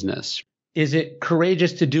start a business. Is it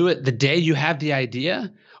courageous to do it the day you have the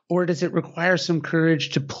idea? Or does it require some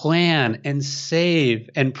courage to plan and save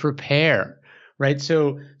and prepare, right?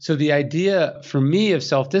 So the idea for me of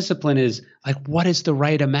self-discipline is like, what is the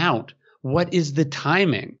right amount? What is the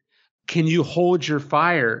timing? Can you hold your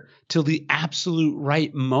fire till the absolute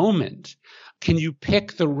right moment? Can you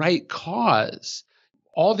pick the right cause?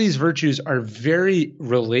 All these virtues are very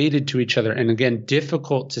related to each other and, again,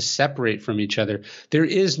 difficult to separate from each other. There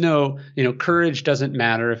is no, courage doesn't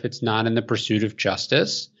matter if it's not in the pursuit of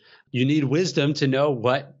justice. You need wisdom to know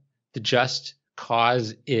what the just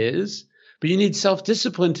cause is, but you need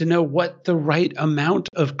self-discipline to know what the right amount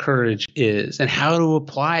of courage is and how to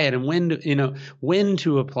apply it and when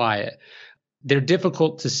to apply it. They're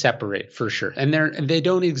difficult to separate for sure. And they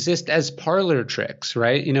don't exist as parlor tricks,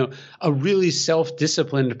 right? A really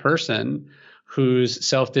self-disciplined person whose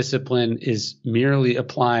self-discipline is merely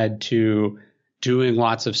applied to doing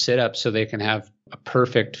lots of sit-ups so they can have a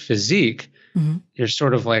perfect physique. Mm-hmm. You're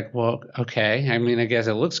sort of like, well, okay. I mean, I guess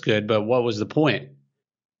it looks good, but what was the point?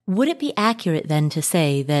 Would it be accurate then to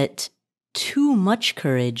say that too much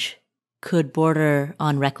courage could border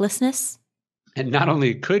on recklessness? And not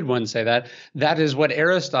only could one say that, that is what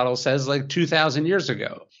Aristotle says like 2,000 years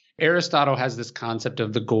ago. Aristotle has this concept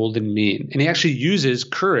of the golden mean, and he actually uses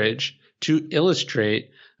courage to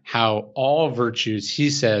illustrate how all virtues, he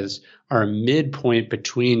says, are a midpoint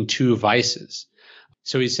between two vices.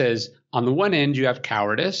 So he says, on the one end, you have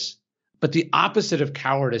cowardice, but the opposite of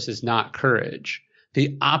cowardice is not courage.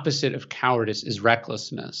 The opposite of cowardice is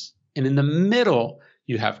recklessness. And in the middle,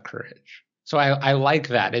 you have courage. So I like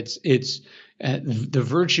that. It's the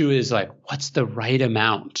virtue is like, what's the right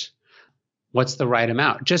amount? What's the right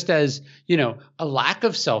amount? Just as, a lack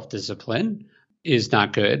of self-discipline is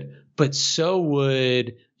not good, but so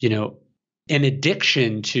would, an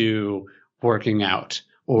addiction to working out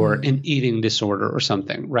or an eating disorder or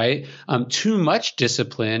something, right? Too much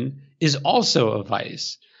discipline is also a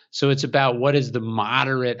vice. So it's about what is the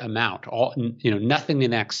moderate amount, nothing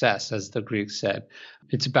in excess, as the Greeks said.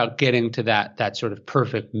 It's about getting to that sort of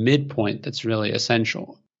perfect midpoint that's really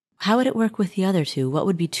essential. How would it work with the other two? What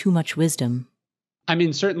would be too much wisdom? I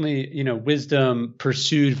mean, certainly, wisdom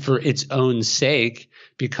pursued for its own sake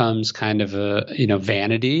becomes kind of a,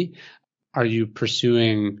 vanity. Are you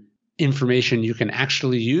pursuing information you can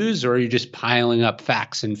actually use, or are you just piling up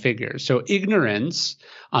facts and figures? So ignorance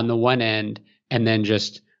on the one end, and then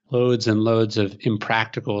just loads and loads of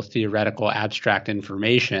impractical, theoretical, abstract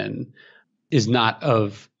information is not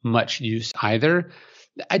of much use either.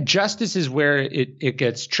 Justice is where it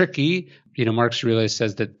gets tricky. Marx Aurelius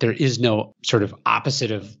says that there is no sort of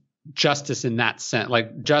opposite of justice in that sense.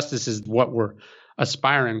 Like, justice is what we're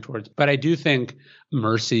aspiring towards. But I do think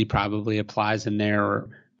mercy probably applies in there, or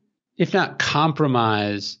if not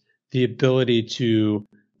compromise, the ability to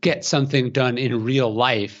get something done in real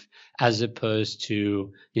life as opposed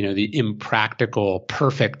to, the impractical,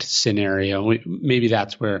 perfect scenario. Maybe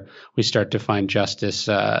that's where we start to find justice,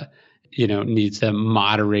 needs a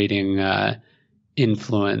moderating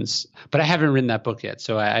influence. But I haven't written that book yet,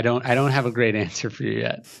 so I don't have a great answer for you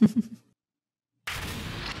yet.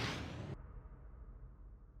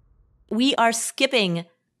 We are skipping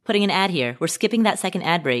putting an ad here. We're skipping that second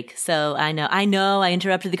ad break. So I know I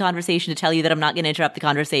interrupted the conversation to tell you that I'm not going to interrupt the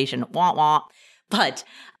conversation. Wah, wah. But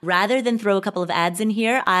rather than throw a couple of ads in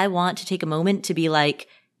here, I want to take a moment to be like,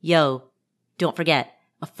 yo, don't forget,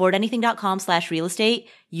 affordanything.com/real estate.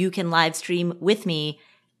 You can live stream with me.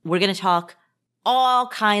 We're going to talk all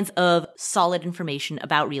kinds of solid information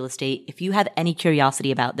about real estate. If you have any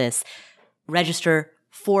curiosity about this, register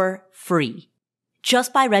for free.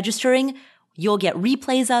 Just by registering, you'll get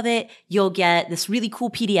replays of it. You'll get this really cool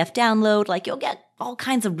PDF download. Like, you'll get all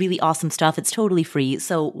kinds of really awesome stuff. It's totally free.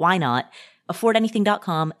 So why not?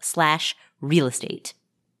 affordanything.com/real estate.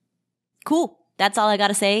 Cool. That's all I got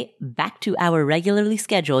to say. Back to our regularly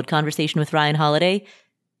scheduled conversation with Ryan Holiday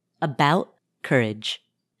about courage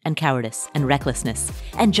and cowardice and recklessness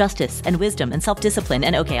and justice and wisdom and self-discipline.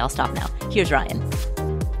 And okay, I'll stop now. Here's Ryan.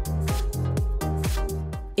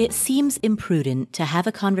 It seems imprudent to have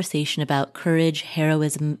a conversation about courage,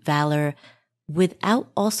 heroism, valor,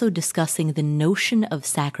 without also discussing the notion of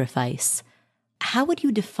sacrifice. How would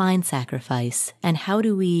you define sacrifice, and how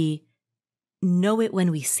do we know it when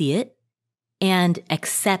we see it and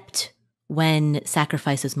accept when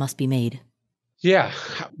sacrifices must be made? Yeah.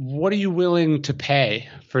 What are you willing to pay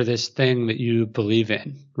for this thing that you believe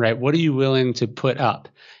in, right? What are you willing to put up?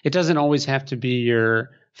 It doesn't always have to be your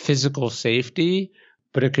physical safety,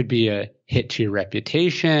 but it could be a hit to your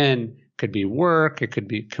reputation, it could be work, it could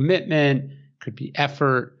be commitment, it could be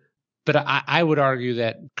effort. But I would argue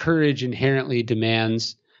that courage inherently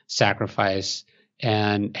demands sacrifice,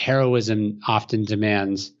 and heroism often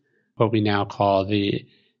demands what we now call the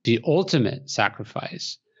ultimate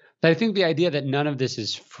sacrifice. I think the idea that none of this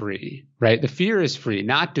is free, right? The fear is free.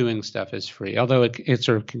 Not doing stuff is free, although it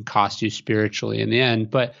sort of can cost you spiritually in the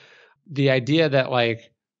end. But the idea that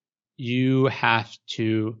like you have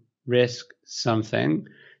to risk something,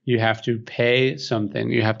 you have to pay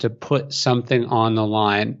something, you have to put something on the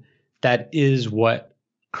line, that is what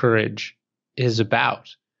courage is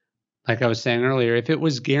about. Like I was saying earlier, if it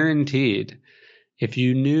was guaranteed, if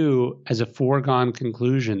you knew as a foregone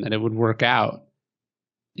conclusion that it would work out,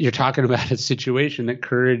 you're talking about a situation that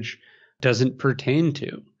courage doesn't pertain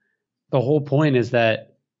to. The whole point is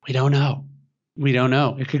that we don't know. We don't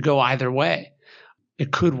know. It could go either way.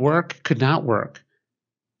 It could work, it could not work,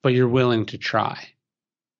 but you're willing to try.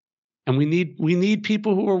 And we need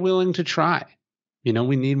people who are willing to try. We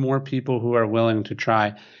need more people who are willing to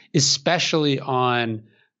try, especially on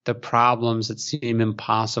the problems that seem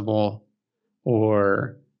impossible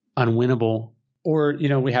or unwinnable. Or,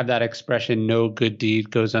 we have that expression, no good deed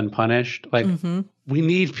goes unpunished. Like, we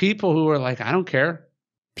need people who are like, I don't care.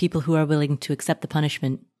 People who are willing to accept the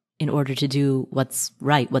punishment in order to do what's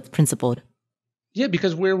right, what's principled. Yeah,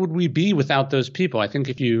 because where would we be without those people? I think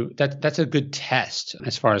that's a good test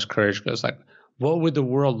as far as courage goes. Like, what would the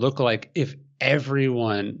world look like if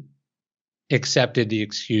everyone accepted the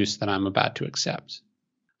excuse that I'm about to accept?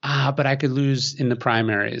 But I could lose in the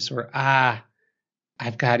primaries, or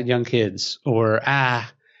I've got young kids, or I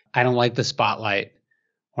don't like the spotlight,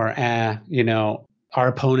 or our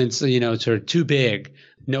opponents, sort of too big.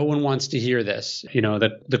 No one wants to hear this.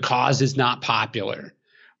 The cause is not popular.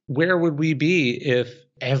 Where would we be if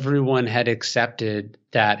everyone had accepted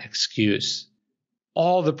that excuse?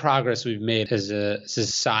 All the progress we've made as a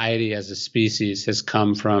society, as a species, has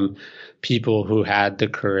come from people who had the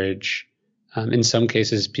courage. In some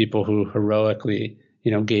cases, people who heroically,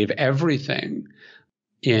 gave everything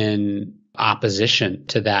in opposition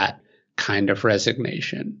to that kind of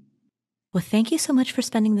resignation. Well, thank you so much for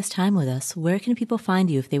spending this time with us. Where can people find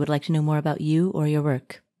you if they would like to know more about you or your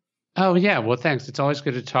work? Oh, yeah. Well, thanks. It's always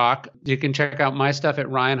good to talk. You can check out my stuff at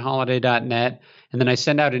ryanholiday.net. And then I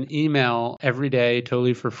send out an email every day,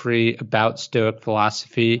 totally for free, about Stoic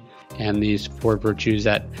philosophy and these 4 virtues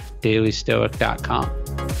at dailystoic.com.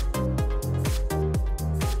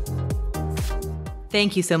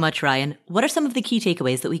 Thank you so much, Ryan. What are some of the key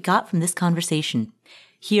takeaways that we got from this conversation?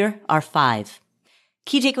 Here are 5.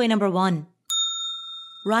 Key takeaway number 1.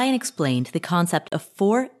 Ryan explained the concept of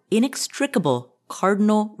 4 inextricable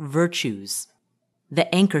cardinal virtues,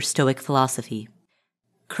 the anchor Stoic philosophy: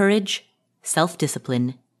 courage,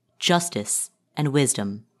 self-discipline, justice, and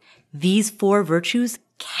wisdom. These 4 virtues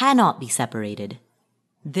cannot be separated.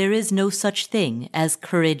 There is no such thing as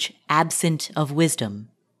courage absent of wisdom,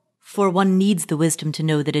 for one needs the wisdom to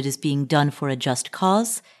know that it is being done for a just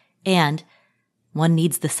cause, and one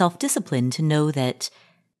needs the self-discipline to know that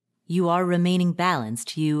you are remaining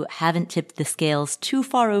balanced. You haven't tipped the scales too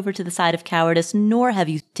far over to the side of cowardice, nor have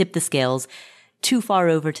you tipped the scales too far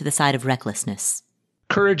over to the side of recklessness.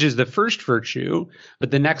 Courage is the first virtue,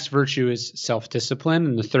 but the next virtue is self-discipline,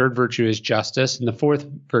 and the third virtue is justice, and the fourth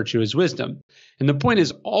virtue is wisdom. And the point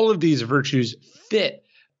is, all of these virtues fit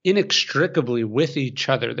inextricably with each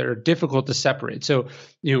other. They're difficult to separate. So,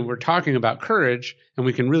 we're talking about courage, and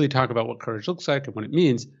we can really talk about what courage looks like and what it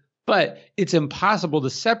means. But it's impossible to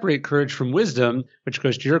separate courage from wisdom, which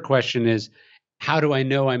goes to your question is, how do I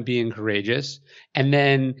know I'm being courageous? And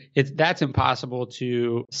then that's impossible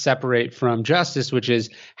to separate from justice, which is,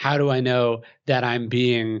 how do I know that I'm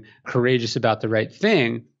being courageous about the right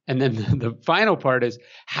thing? And then the final part is,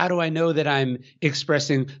 how do I know that I'm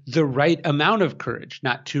expressing the right amount of courage?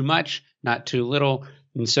 Not too much, not too little.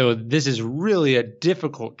 And so this is really a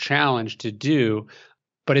difficult challenge to do.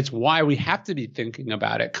 But it's why we have to be thinking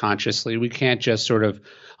about it consciously. We can't just sort of,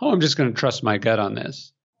 I'm just going to trust my gut on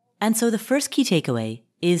this. And so the first key takeaway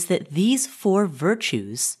is that these 4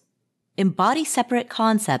 virtues embody separate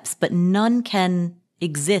concepts, but none can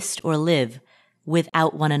exist or live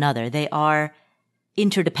without one another. They are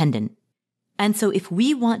interdependent. And so if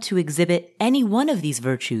we want to exhibit any one of these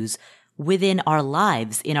virtues within our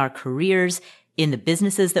lives, in our careers, in the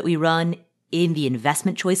businesses that we run, in the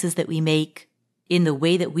investment choices that we make, in the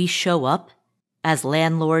way that we show up as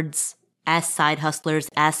landlords, as side hustlers,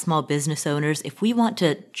 as small business owners, if we want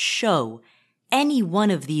to show any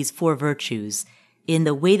one of these 4 virtues in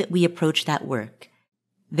the way that we approach that work,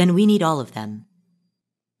 then we need all of them.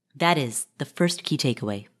 That is the first key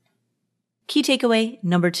takeaway. Key takeaway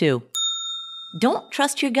number 2. Don't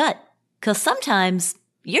trust your gut, because sometimes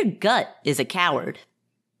your gut is a coward.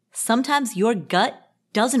 Sometimes your gut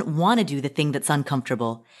doesn't want to do the thing that's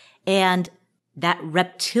uncomfortable, and that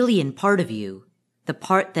reptilian part of you, the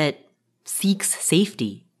part that seeks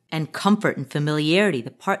safety, and comfort and familiarity,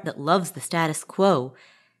 the part that loves the status quo,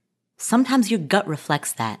 sometimes your gut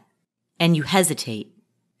reflects that and you hesitate.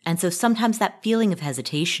 And so sometimes that feeling of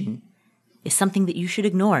hesitation is something that you should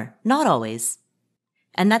ignore. Not always.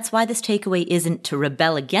 And that's why this takeaway isn't to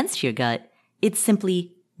rebel against your gut. It's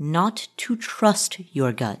simply not to trust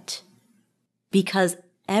your gut. Because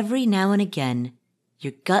every now and again,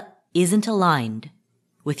 your gut isn't aligned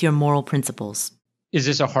with your moral principles. Is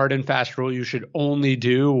this a hard and fast rule? You should only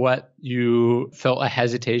do what you felt a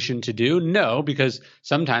hesitation to do? No, because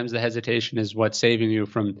sometimes the hesitation is what's saving you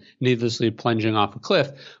from needlessly plunging off a cliff.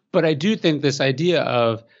 But I do think this idea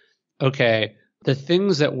of, okay, the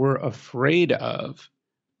things that we're afraid of,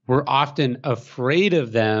 we're often afraid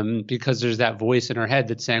of them because there's that voice in our head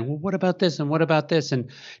that's saying, well, what about this? And what about this? And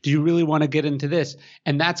do you really want to get into this?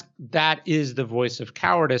 And that is the voice of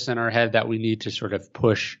cowardice in our head that we need to sort of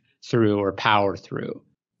push through or power through.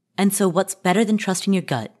 And so what's better than trusting your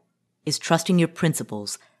gut is trusting your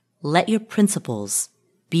principles. Let your principles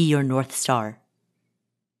be your North Star.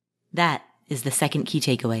 That is the second key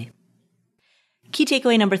takeaway. Key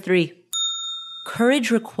takeaway number 3.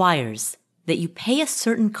 Courage requires that you pay a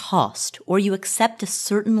certain cost or you accept a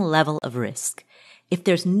certain level of risk. If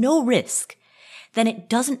there's no risk, then it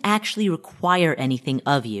doesn't actually require anything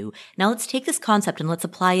of you. Now let's take this concept and let's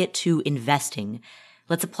apply it to investing.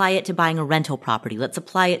 Let's apply it to buying a rental property. Let's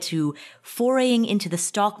apply it to foraying into the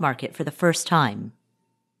stock market for the first time.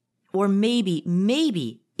 Or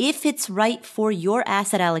maybe, if it's right for your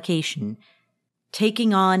asset allocation,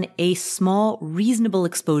 taking on a small, reasonable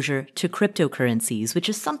exposure to cryptocurrencies, which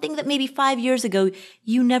is something that maybe 5 years ago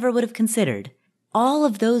you never would have considered. All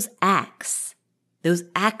of those acts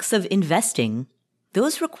of investing,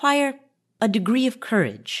 those require a degree of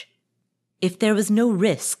courage. If there was no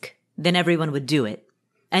risk, then everyone would do it.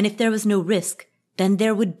 And if there was no risk, then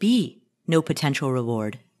there would be no potential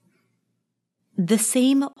reward. The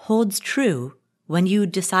same holds true when you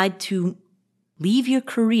decide to leave your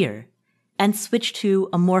career and switch to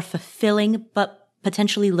a more fulfilling but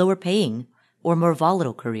potentially lower paying or more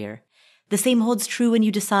volatile career. The same holds true when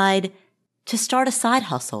you decide to start a side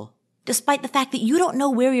hustle, despite the fact that you don't know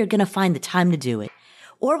where you're going to find the time to do it.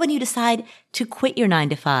 Or when you decide to quit your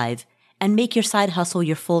 9-to-5 and make your side hustle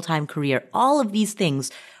your full-time career. All of these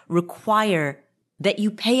things require that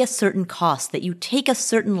you pay a certain cost, that you take a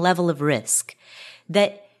certain level of risk,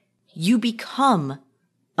 that you become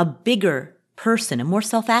a bigger person, a more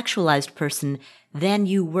self-actualized person than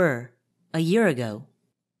you were a year ago.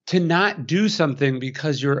 To not do something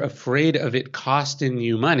because you're afraid of it costing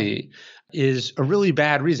you money is a really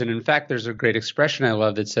bad reason. In fact, there's a great expression I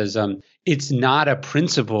love that says, it's not a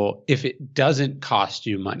principle if it doesn't cost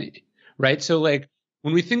you money, right? So like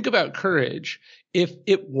when we think about courage, if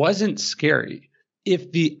it wasn't scary,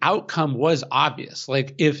 if the outcome was obvious,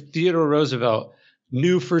 like if Theodore Roosevelt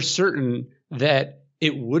knew for certain that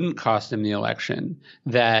it wouldn't cost him the election,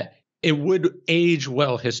 that it would age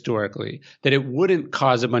well historically, that it wouldn't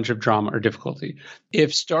cause a bunch of drama or difficulty.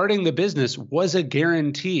 If starting the business was a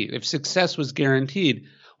guarantee, if success was guaranteed,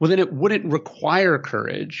 well, then it wouldn't require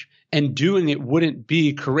courage and doing it wouldn't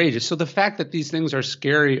be courageous. So the fact that these things are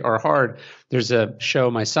scary or hard, there's a show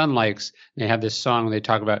my son likes. They have this song where they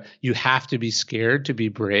talk about you have to be scared to be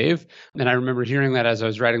brave. And I remember hearing that as I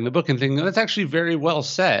was writing the book and thinking that's actually very well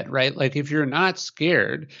said, right? Like if you're not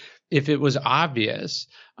scared, if it was obvious,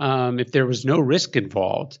 if there was no risk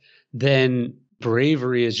involved, then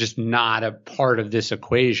bravery is just not a part of this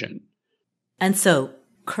equation. And so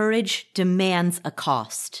courage demands a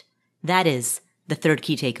cost. That is the third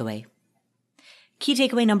key takeaway. Key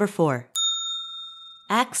takeaway number 4.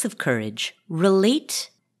 Acts of courage relate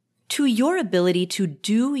to your ability to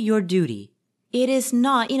do your duty. It is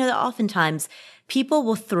not, oftentimes people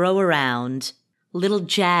will throw around little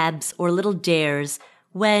jabs or little dares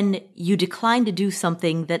when you decline to do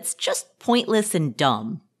something that's just pointless and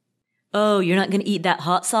dumb. Oh, you're not going to eat that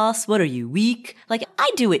hot sauce? What are you, weak? Like,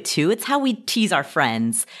 I do it too. It's how we tease our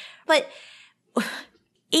friends. But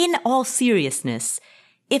in all seriousness,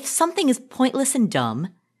 if something is pointless and dumb,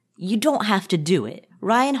 you don't have to do it.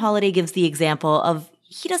 Ryan Holiday gives the example of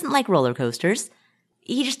he doesn't like roller coasters.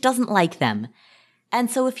 He just doesn't like them.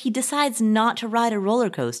 And so if he decides not to ride a roller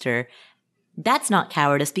coaster, that's not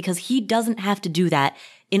cowardice because he doesn't have to do that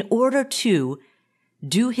in order to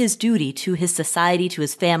do his duty to his society, to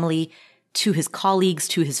his family, to his colleagues,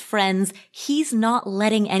 to his friends. He's not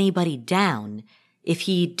letting anybody down if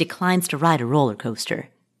he declines to ride a roller coaster.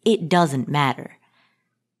 It doesn't matter.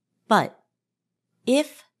 But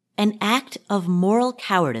if an act of moral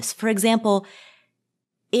cowardice, for example,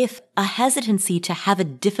 if a hesitancy to have a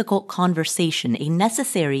difficult conversation, a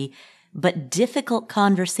necessary but difficult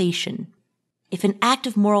conversation, if an act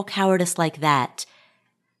of moral cowardice like that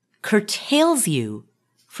curtails you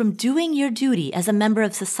from doing your duty as a member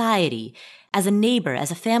of society, as a neighbor,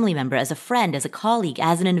 as a family member, as a friend, as a colleague,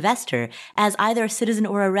 as an investor, as either a citizen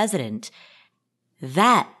or a resident,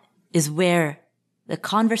 that is where the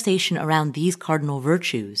conversation around these cardinal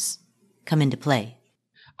virtues come into play.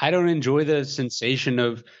 I don't enjoy the sensation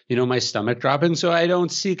of, my stomach dropping, so I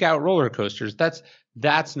don't seek out roller coasters.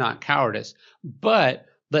 That's not cowardice. But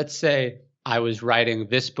let's say I was writing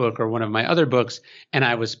this book or one of my other books and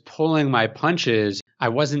I was pulling my punches. I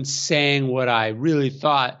wasn't saying what I really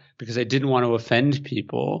thought because I didn't want to offend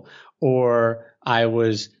people, or I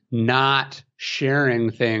was not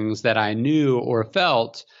sharing things that I knew or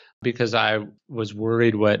felt because I was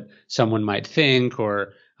worried what someone might think,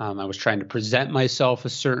 or I was trying to present myself a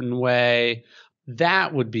certain way.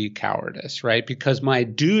 That would be cowardice, right? Because my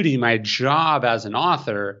duty, my job as an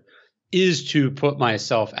author is to put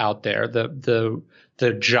myself out there.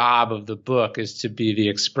 The job of the book is to be the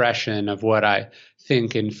expression of what I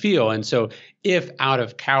think and feel. And so if out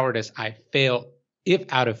of cowardice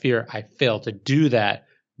if out of fear I fail to do that,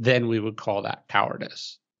 then we would call that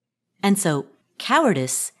cowardice. And so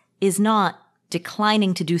cowardice is not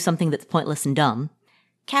declining to do something that's pointless and dumb.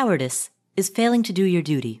 Cowardice is failing to do your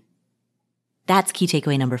duty. That's key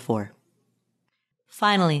takeaway number 4.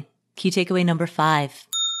 Finally, key takeaway number 5.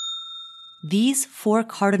 These 4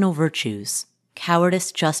 cardinal virtues,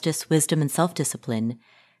 cowardice, justice, wisdom, and self-discipline,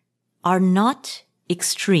 are not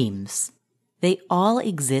extremes. They all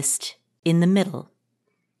exist in the middle.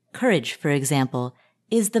 Courage, for example,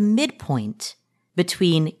 is the midpoint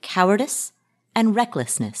between cowardice and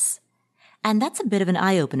recklessness. And that's a bit of an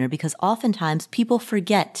eye-opener because oftentimes people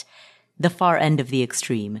forget the far end of the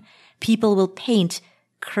extreme. People will paint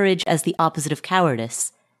courage as the opposite of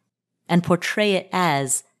cowardice and portray it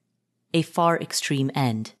as a far extreme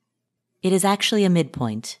end. It is actually a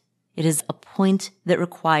midpoint. It is a point that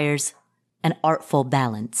requires an artful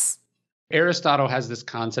balance. Aristotle has this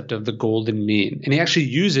concept of the golden mean, and he actually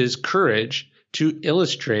uses courage to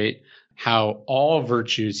illustrate how all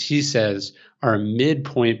virtues, he says, are a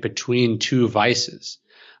midpoint between 2 vices.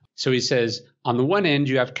 So he says, on the one end,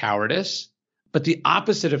 you have cowardice, but the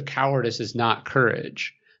opposite of cowardice is not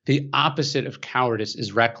courage. The opposite of cowardice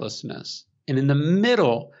is recklessness. And in the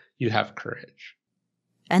middle, you have courage.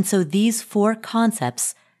 And so these 4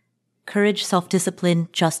 concepts, courage, self-discipline,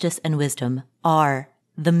 justice, and wisdom, are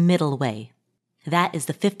the middle way. That is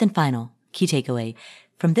the 5th and final key takeaway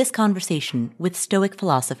from this conversation with Stoic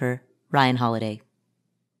philosopher Ryan Holiday.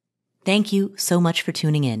 Thank you so much for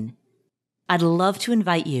tuning in. I'd love to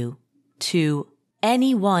invite you to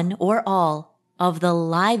any one or all of the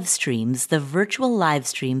live streams, the virtual live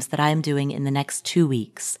streams that I am doing in the next 2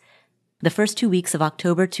 weeks. The first 2 weeks of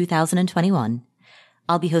October 2021,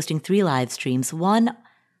 I'll be hosting 3 live streams, one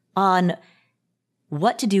on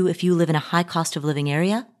what to do if you live in a high cost of living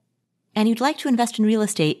area and you'd like to invest in real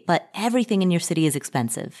estate, but everything in your city is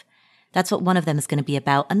expensive. That's what one of them is going to be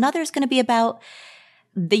about. Another is going to be about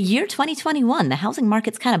the year 2021. The housing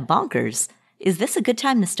market's kind of bonkers. Is this a good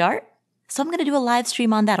time to start? So I'm going to do a live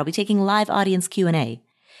stream on that. I'll be taking live audience Q&A.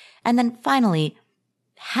 And then finally,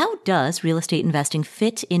 how does real estate investing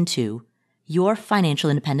fit into your financial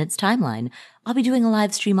independence timeline? I'll be doing a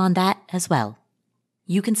live stream on that as well.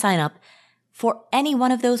 You can sign up for any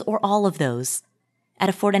one of those or all of those at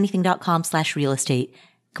affordanything.com/real estate,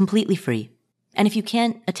 completely free. And if you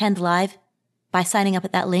can't attend live by signing up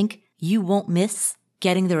at that link, you won't miss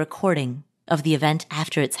getting the recording of the event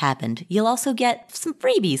after it's happened. You'll also get some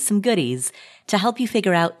freebies, some goodies to help you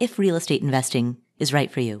figure out if real estate investing is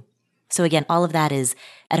right for you. So again, all of that is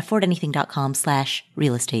at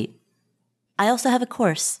affordanything.com/real estate. I also have a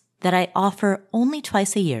course that I offer only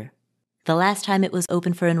twice a year. The last time it was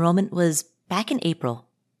open for enrollment was back in April,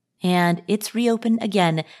 and it's reopened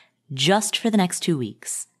again just for the next 2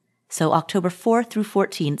 weeks. So October 4th through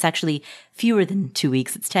 14th, it's actually fewer than 2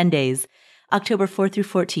 weeks, it's 10 days. October 4th through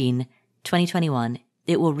 14, 2021,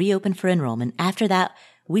 it will reopen for enrollment. After that,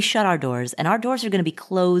 we shut our doors, and our doors are going to be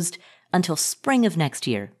closed until spring of next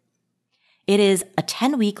year. It is a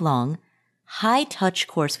 10-week-long, high-touch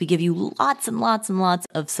course. We give you lots and lots and lots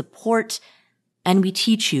of support, and we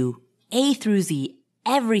teach you A through Z,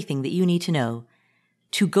 everything that you need to know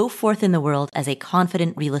to go forth in the world as a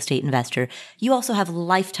confident real estate investor. You also have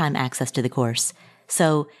lifetime access to the course.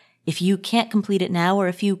 So if you can't complete it now, or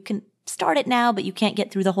if you can start it now, but you can't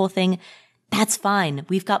get through the whole thing, that's fine.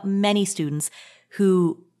 We've got many students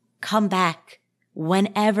who come back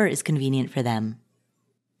whenever is convenient for them.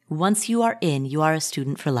 Once you are in, you are a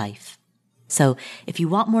student for life. So if you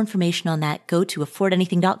want more information on that, go to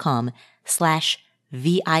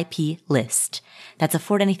affordanything.com/VIP list. That's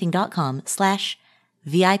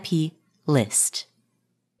affordanything.com/VIP list.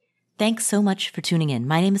 Thanks so much for tuning in.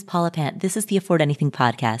 My name is Paula Pant. This is the Afford Anything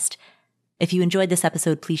podcast. If you enjoyed this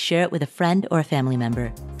episode, please share it with a friend or a family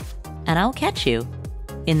member. And I'll catch you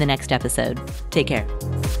in the next episode. Take care.